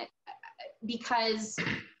fortunate because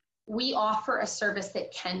we offer a service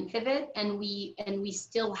that can pivot, and we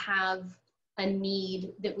still have a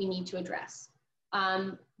need that we need to address.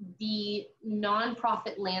 The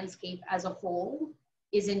nonprofit landscape as a whole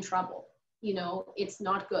is in trouble. It's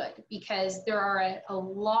not good, because there are a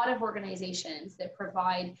lot of organizations that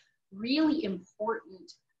provide really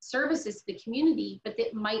important services to the community, but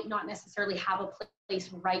that might not necessarily have a place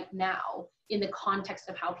right now in the context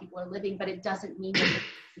of how people are living, but it doesn't mean that it's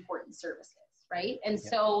important services, right? And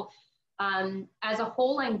so as a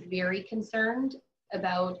whole, I'm very concerned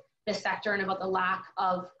about the sector and about the lack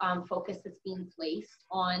of focus that's being placed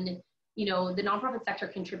on, the nonprofit sector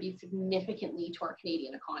contributes significantly to our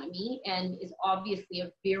Canadian economy and is obviously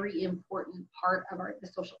a very important part of the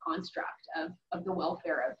social construct of the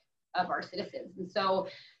welfare of our citizens. And so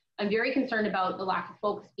I'm very concerned about the lack of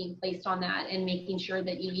focus being placed on that, and making sure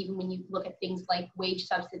that, even when you look at things like wage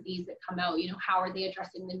subsidies that come out, how are they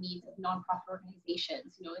addressing the needs of nonprofit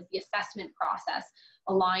organizations? Is the assessment process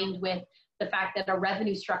aligned with the fact that a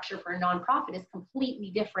revenue structure for a nonprofit is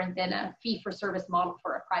completely different than a fee-for-service model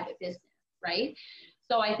for a private business, right?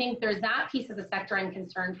 So I think there's that piece of the sector I'm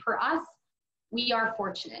concerned. For us, we are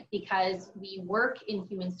fortunate because we work in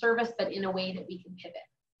human service, but in a way that we can pivot.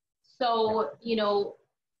 So,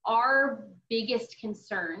 our biggest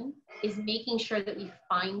concern is making sure that we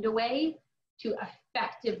find a way to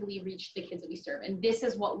effectively reach the kids that we serve. And this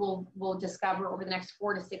is what we'll discover over the next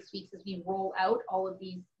 4 to 6 weeks as we roll out all of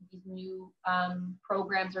these new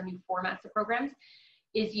programs or new formats of programs,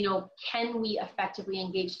 is, you know, can we effectively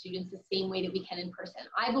engage students the same way that we can in person?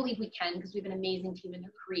 I believe we can, because we have an amazing team and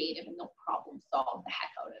they're creative and they'll problem solve the heck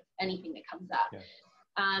out of anything that comes up.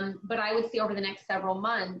 Yeah. But I would say over the next several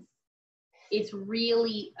months, it's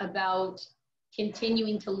really about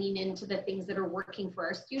continuing to lean into the things that are working for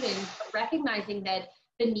our students, but recognizing that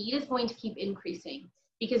the need is going to keep increasing.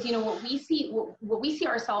 Because, you know, what we see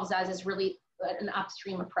ourselves as is really an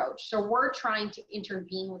upstream approach. So we're trying to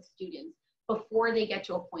intervene with students before they get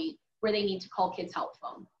to a point where they need to call Kids Help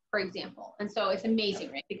Phone, for example. And so it's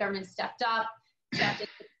amazing, right? The government stepped in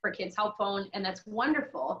for Kids Help Phone, and that's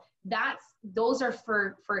wonderful. Those are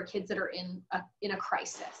for kids that are in a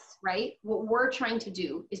crisis, right? What we're trying to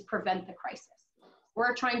do is prevent the crisis.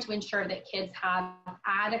 We're trying to ensure that kids have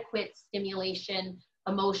adequate stimulation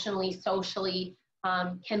emotionally, socially,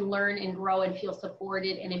 can learn and grow and feel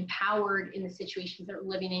supported and empowered in the situations they're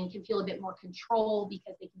living in, can feel a bit more control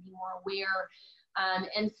because they can be more aware.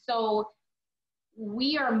 And so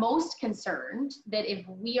we are most concerned that if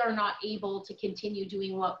we are not able to continue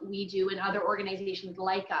doing what we do and other organizations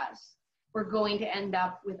like us, we're going to end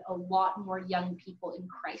up with a lot more young people in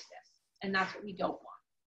crisis. And that's what we don't want.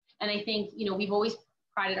 And I think, you know, we've always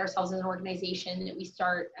prided ourselves as an organization that we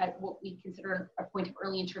start at what we consider a point of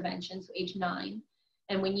early intervention, so age 9.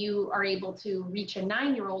 And when you are able to reach a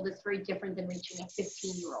 9-year-old, it's very different than reaching a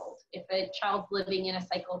 15-year-old. If a child's living in a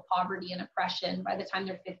cycle of poverty and oppression, by the time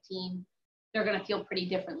they're 15, they're going to feel pretty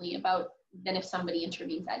differently than if somebody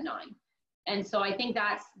intervenes at 9. And so I think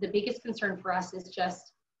that's the biggest concern for us, is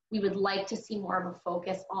just we would like to see more of a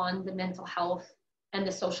focus on the mental health and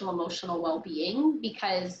the social emotional well-being,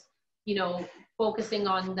 because, you know, focusing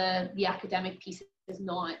on the academic piece is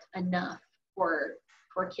not enough for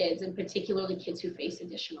kids, and particularly kids who face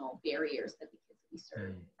additional barriers that the kids that we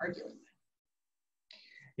serve are dealing with.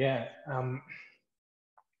 Yeah.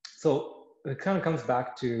 So it kind of comes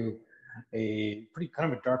back to a pretty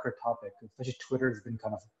kind of a darker topic, especially Twitter has been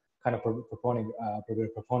kind of proponent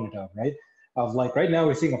of, right? Of like right now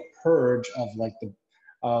we're seeing a purge of like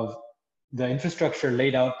the infrastructure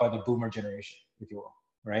laid out by the boomer generation, if you will,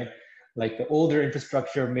 right? Like the older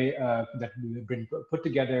infrastructure that have been put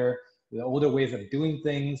together, the older ways of doing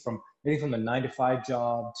things, from anything from the 9-to-5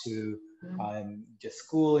 job to just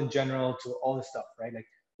school in general to all this stuff, right? Like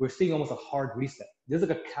we're seeing almost a hard reset. There's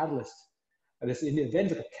like a catalyst. This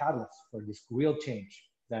event is like a catalyst for this real change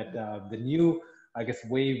that the new, I guess,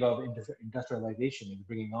 wave of industrialization is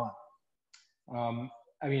bringing on.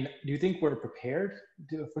 I mean, do you think we're prepared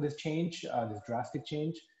for this change, this drastic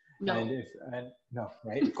change? No. And no,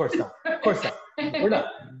 right? Of course not. Of course not. We're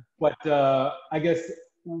not. But I guess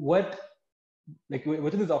within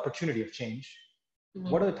this opportunity of change,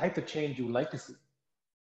 what are the types of change you would like to see?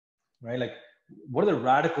 Right? Like, what are the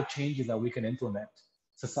radical changes that we can implement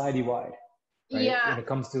society-wide? Right? Yeah. When it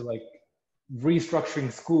comes to like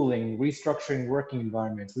restructuring schooling, restructuring working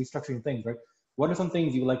environments, restructuring things, right? What are some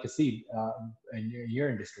things you would like to see in your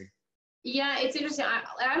industry? Yeah, it's interesting.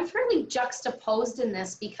 I'm fairly juxtaposed in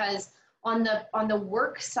this, because on the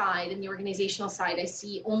work side and the organizational side, I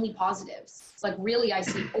see only positives. Like really, I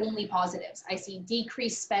see only positives. I see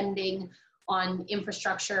decreased spending on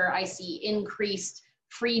infrastructure. I see increased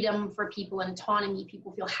freedom for people and autonomy.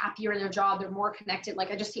 People feel happier in their job. They're more connected.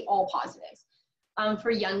 Like I just see all positives.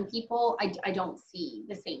 For young people, I don't see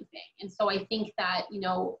the same thing. And so I think that, you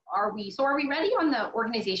know, are we ready on the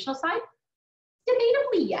organizational side?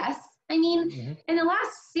 Debatably, yes. I mean, in the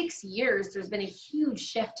last 6 years, there's been a huge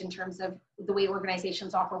shift in terms of the way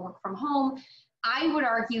organizations offer work from home. I would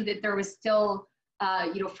argue that there was still,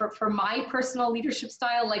 you know, for my personal leadership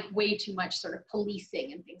style, like way too much sort of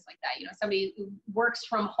policing and things like that. You know, somebody who works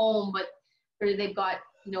from home, but they've got,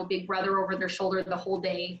 you know, Big Brother over their shoulder the whole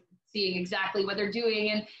day, seeing exactly what they're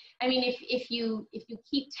doing. And I mean, if you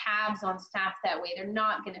keep tabs on staff that way, they're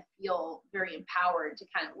not going to feel very empowered to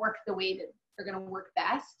kind of work the way that they're going to work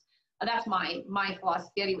best. That's my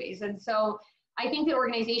philosophy anyways. And so I think that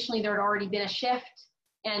organizationally there had already been a shift.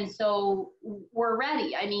 And so we're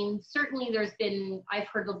ready. I mean, certainly I've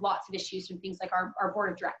heard of lots of issues from things like our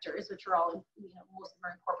board of directors, which are all, you know, most of them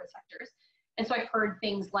are in corporate sectors. And so I've heard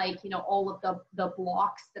things like, you know, all of the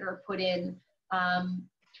blocks that are put in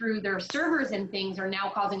through their servers and things are now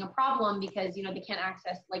causing a problem because, you know, they can't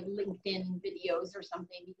access like LinkedIn videos or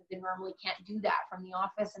something because they normally can't do that from the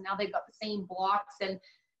office. And now they've got the same blocks, and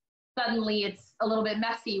suddenly it's a little bit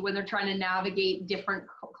messy when they're trying to navigate different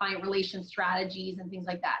client relation strategies and things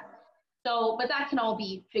like that. So, but that can all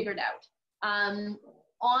be figured out.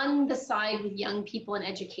 On the side with young people in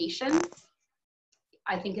education,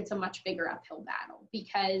 I think it's a much bigger uphill battle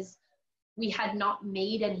because we had not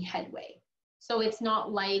made any headway. So it's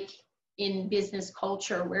not like in business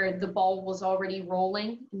culture where the ball was already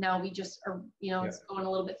rolling. Now we just are, it's going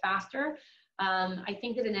a little bit faster. I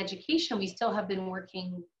think that in education, we still have been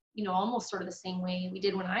working, almost sort of the same way we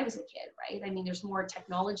did when I was a kid, right? I mean, there's more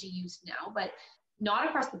technology used now, but not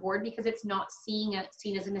across the board because it's not seen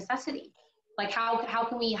as a necessity. Like how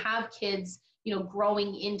can we have kids,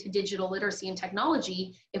 growing into digital literacy and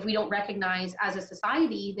technology if we don't recognize as a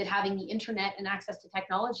society that having the internet and access to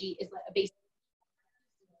technology is a basic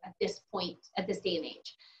at this point, at this day and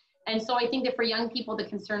age. And so I think that for young people, the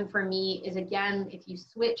concern for me is, again, if you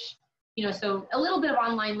switch, so a little bit of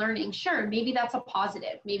online learning, sure, maybe that's a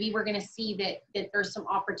positive. Maybe we're going to see that there's some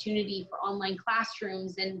opportunity for online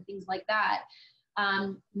classrooms and things like that.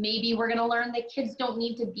 Maybe we're going to learn that kids don't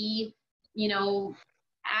need to be,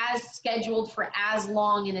 as scheduled for as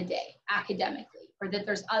long in a day academically, or that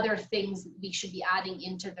there's other things we should be adding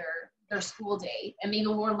into their school day. And maybe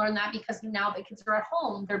we'll learn that because now that kids are at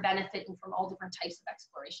home, they're benefiting from all different types of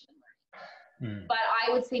exploration and learning. But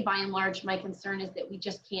I would say by and large, my concern is that we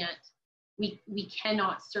just can't, we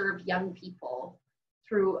cannot serve young people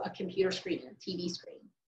through a computer screen and a TV screen.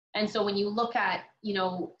 And so when you look at,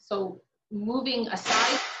 so moving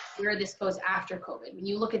aside where this goes after COVID, when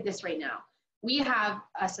you look at this right now, we have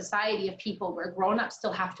a society of people where grown-ups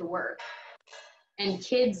still have to work and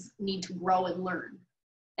kids need to grow and learn.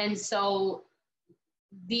 And so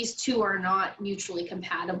these two are not mutually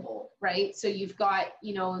compatible, right? So you've got,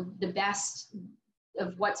 the best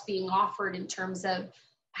of what's being offered in terms of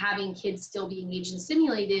having kids still be engaged and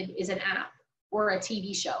stimulated is an app or a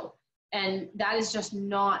TV show. And that is just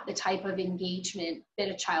not the type of engagement that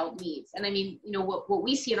a child needs. And I mean, what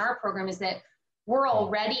we see in our program is that we're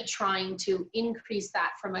already trying to increase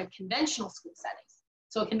that from a conventional school setting.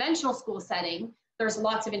 So a conventional school setting, there's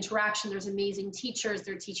lots of interaction, there's amazing teachers,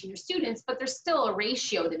 they're teaching their students, but there's still a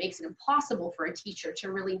ratio that makes it impossible for a teacher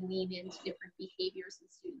to really lean into different behaviors and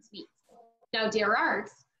students' needs. Now, Dare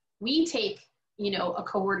Arts, we take, a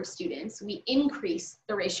cohort of students, we increase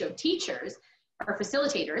the ratio of teachers or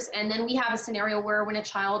facilitators, and then we have a scenario where when a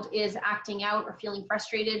child is acting out or feeling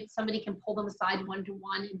frustrated, somebody can pull them aside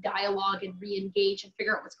one-to-one and dialogue and re-engage and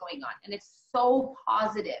figure out what's going on. And it's so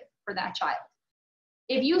positive for that child.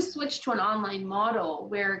 If you switch to an online model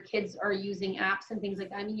where kids are using apps and things like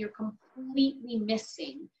that, I mean, you're completely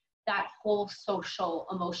missing that whole social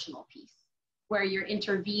emotional piece where you're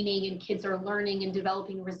intervening and kids are learning and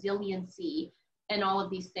developing resiliency and all of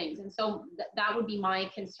these things. And so that would be my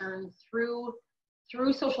concern through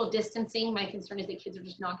social distancing. My concern is that kids are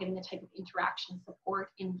just not getting the type of interaction, support,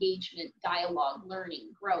 engagement, dialogue,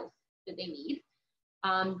 learning, growth that they need.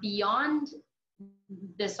 Beyond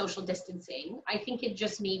the social distancing, I think it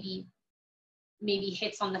just maybe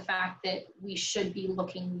hits on the fact that we should be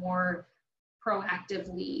looking more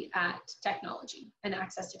proactively at technology and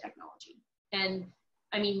access to technology. And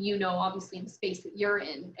I mean, obviously in the space that you're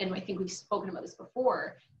in, and I think we've spoken about this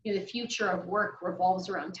before, the future of work revolves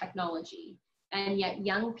around technology. And yet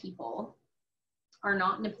young people are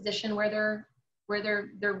not in a position where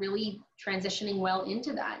they're really transitioning well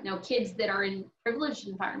into that. Now, kids that are in privileged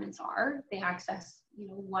environments they access,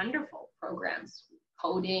 wonderful programs,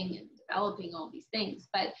 coding and developing all these things.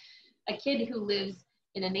 But a kid who lives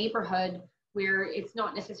in a neighborhood where it's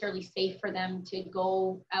not necessarily safe for them to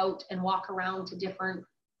go out and walk around to different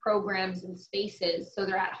programs and spaces, so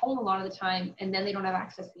they're at home a lot of the time, and then they don't have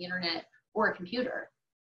access to the internet or a computer.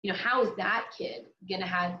 How is that kid going to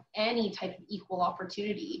have any type of equal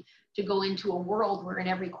opportunity to go into a world where in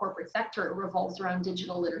every corporate sector it revolves around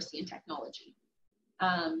digital literacy and technology?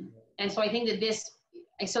 And so I think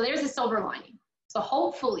that so there's a silver lining. So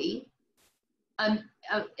hopefully,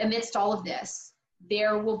 amidst all of this,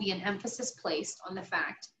 there will be an emphasis placed on the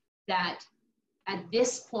fact that at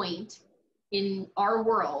this point in our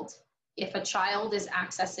world, if a child is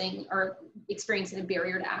accessing or experiencing a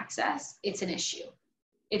barrier to access, it's an issue.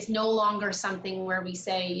 It's no longer something where we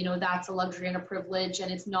say, that's a luxury and a privilege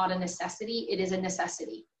and it's not a necessity. It is a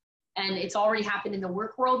necessity. And it's already happened in the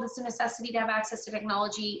work world. It's a necessity to have access to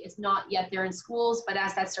technology. It's not yet there in schools, but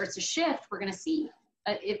as that starts to shift, we're going to see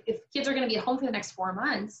if kids are going to be at home for the next 4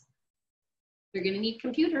 months, they're going to need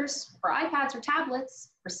computers or iPads or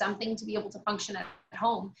tablets or something to be able to function at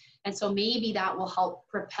home. And so maybe that will help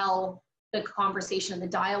propel the conversation and the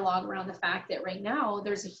dialogue around the fact that right now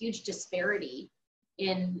there's a huge disparity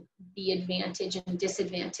in the advantage and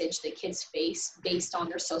disadvantage that kids face based on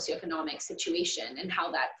their socioeconomic situation and how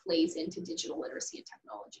that plays into digital literacy and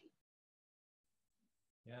technology.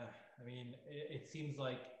 Yeah, I mean, it seems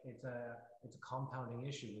like it's a compounding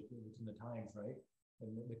issue within the times, right?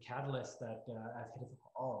 And the catalyst that has hit us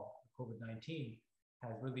all, COVID-19,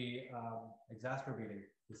 has really exacerbated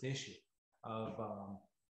this issue. of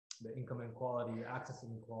the income inequality, access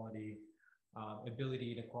inequality,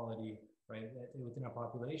 ability inequality, right, within our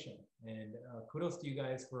population. And kudos to you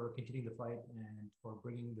guys for continuing the fight and for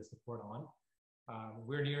bringing the support on.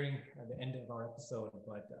 We're nearing the end of our episode,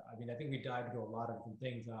 but I mean, I think we dived into a lot of different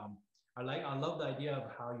things. I love the idea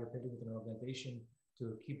of how you're pivoting with an organization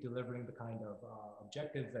to keep delivering the kind of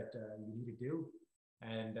objectives that you need to do,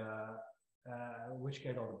 and wish you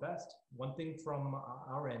guys all the best. One thing from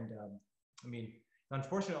our end, I mean,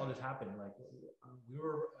 unfortunately, all this happened. Like we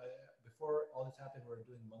were before all this happened, we were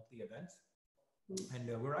doing monthly events, and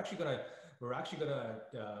we're actually gonna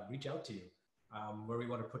reach out to you. Where we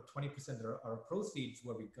want to put 20% of our proceeds,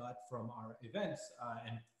 where we got from our events,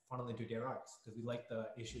 and funnel into Dare Arts, because we like the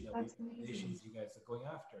issue that the issues you guys are going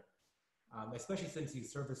after, especially since you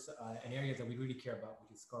service an area that we really care about,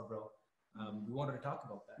 which is Scarborough. We wanted to talk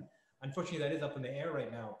about that. Unfortunately, that is up in the air right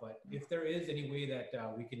now. But if there is any way that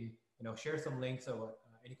we can, share some links or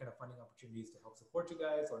any kind of funding opportunities to help support you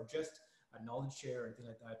guys, or just a knowledge share or anything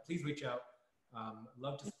like that, please reach out.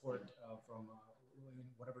 Love to support from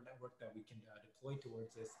whatever network that we can deploy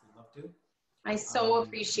towards this. We'd love to. I so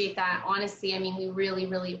appreciate that. Honestly, I mean, we really,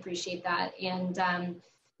 really appreciate that. And,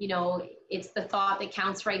 it's the thought that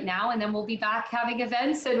counts right now, and then we'll be back having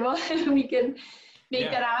events and we can make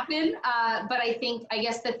that happen. But I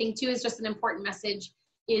guess the thing too is just an important message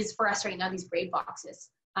is for us right now, these Brave boxes.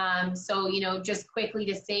 So, just quickly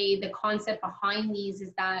to say the concept behind these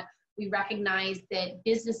is that we recognize that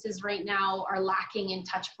businesses right now are lacking in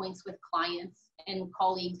touch points with clients and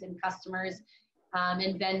colleagues and customers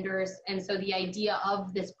and vendors. And so the idea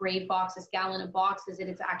of this Brave box, this gallon of box, is that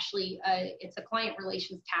it's actually it's a client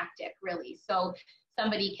relations tactic, really. So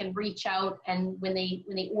somebody can reach out, and when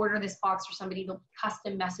they order this box for somebody, they'll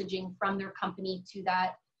custom messaging from their company to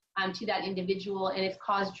that individual, and it's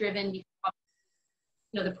cause driven because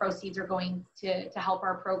the proceeds are going to help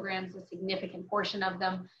our programs, a significant portion of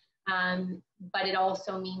them. But it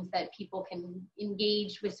also means that people can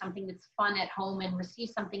engage with something that's fun at home and receive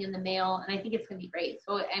something in the mail. And I think it's going to be great.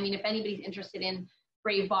 So, I mean, if anybody's interested in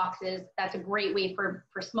Brave boxes, that's a great way for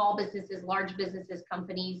small businesses, large businesses,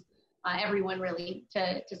 companies, everyone really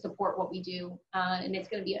to support what we do. And it's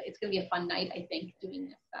going to be a fun night, I think, doing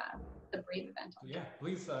this, the Brave event. Yeah,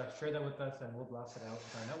 please share that with us, and we'll blast it out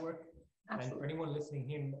with our network. Absolutely. And for anyone listening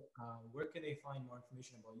here, where can they find more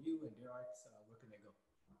information about you and Dare Arts? Where can they go?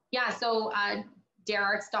 Yeah, so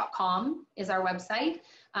darearts.com is our website.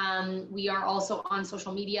 We are also on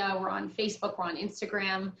social media. We're on Facebook, we're on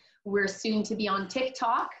Instagram. We're soon to be on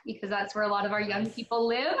TikTok, because that's where a lot of our young people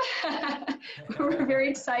live. We're very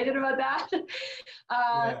excited about that. So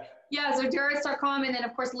darearts.com, and then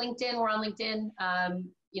of course LinkedIn. We're on LinkedIn.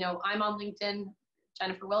 I'm on LinkedIn,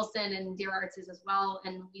 Jennifer Wilson, and Dare Arts is as well.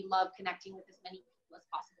 And we love connecting with as many people as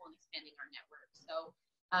possible and expanding our network. So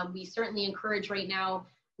we certainly encourage right now.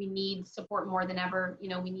 We need support more than ever. We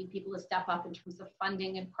need people to step up in terms of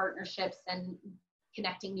funding and partnerships and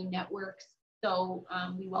connecting new networks. So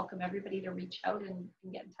we welcome everybody to reach out and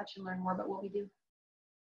get in touch and learn more about what we do.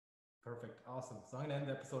 Perfect. Awesome. So I'm going to end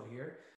the episode here.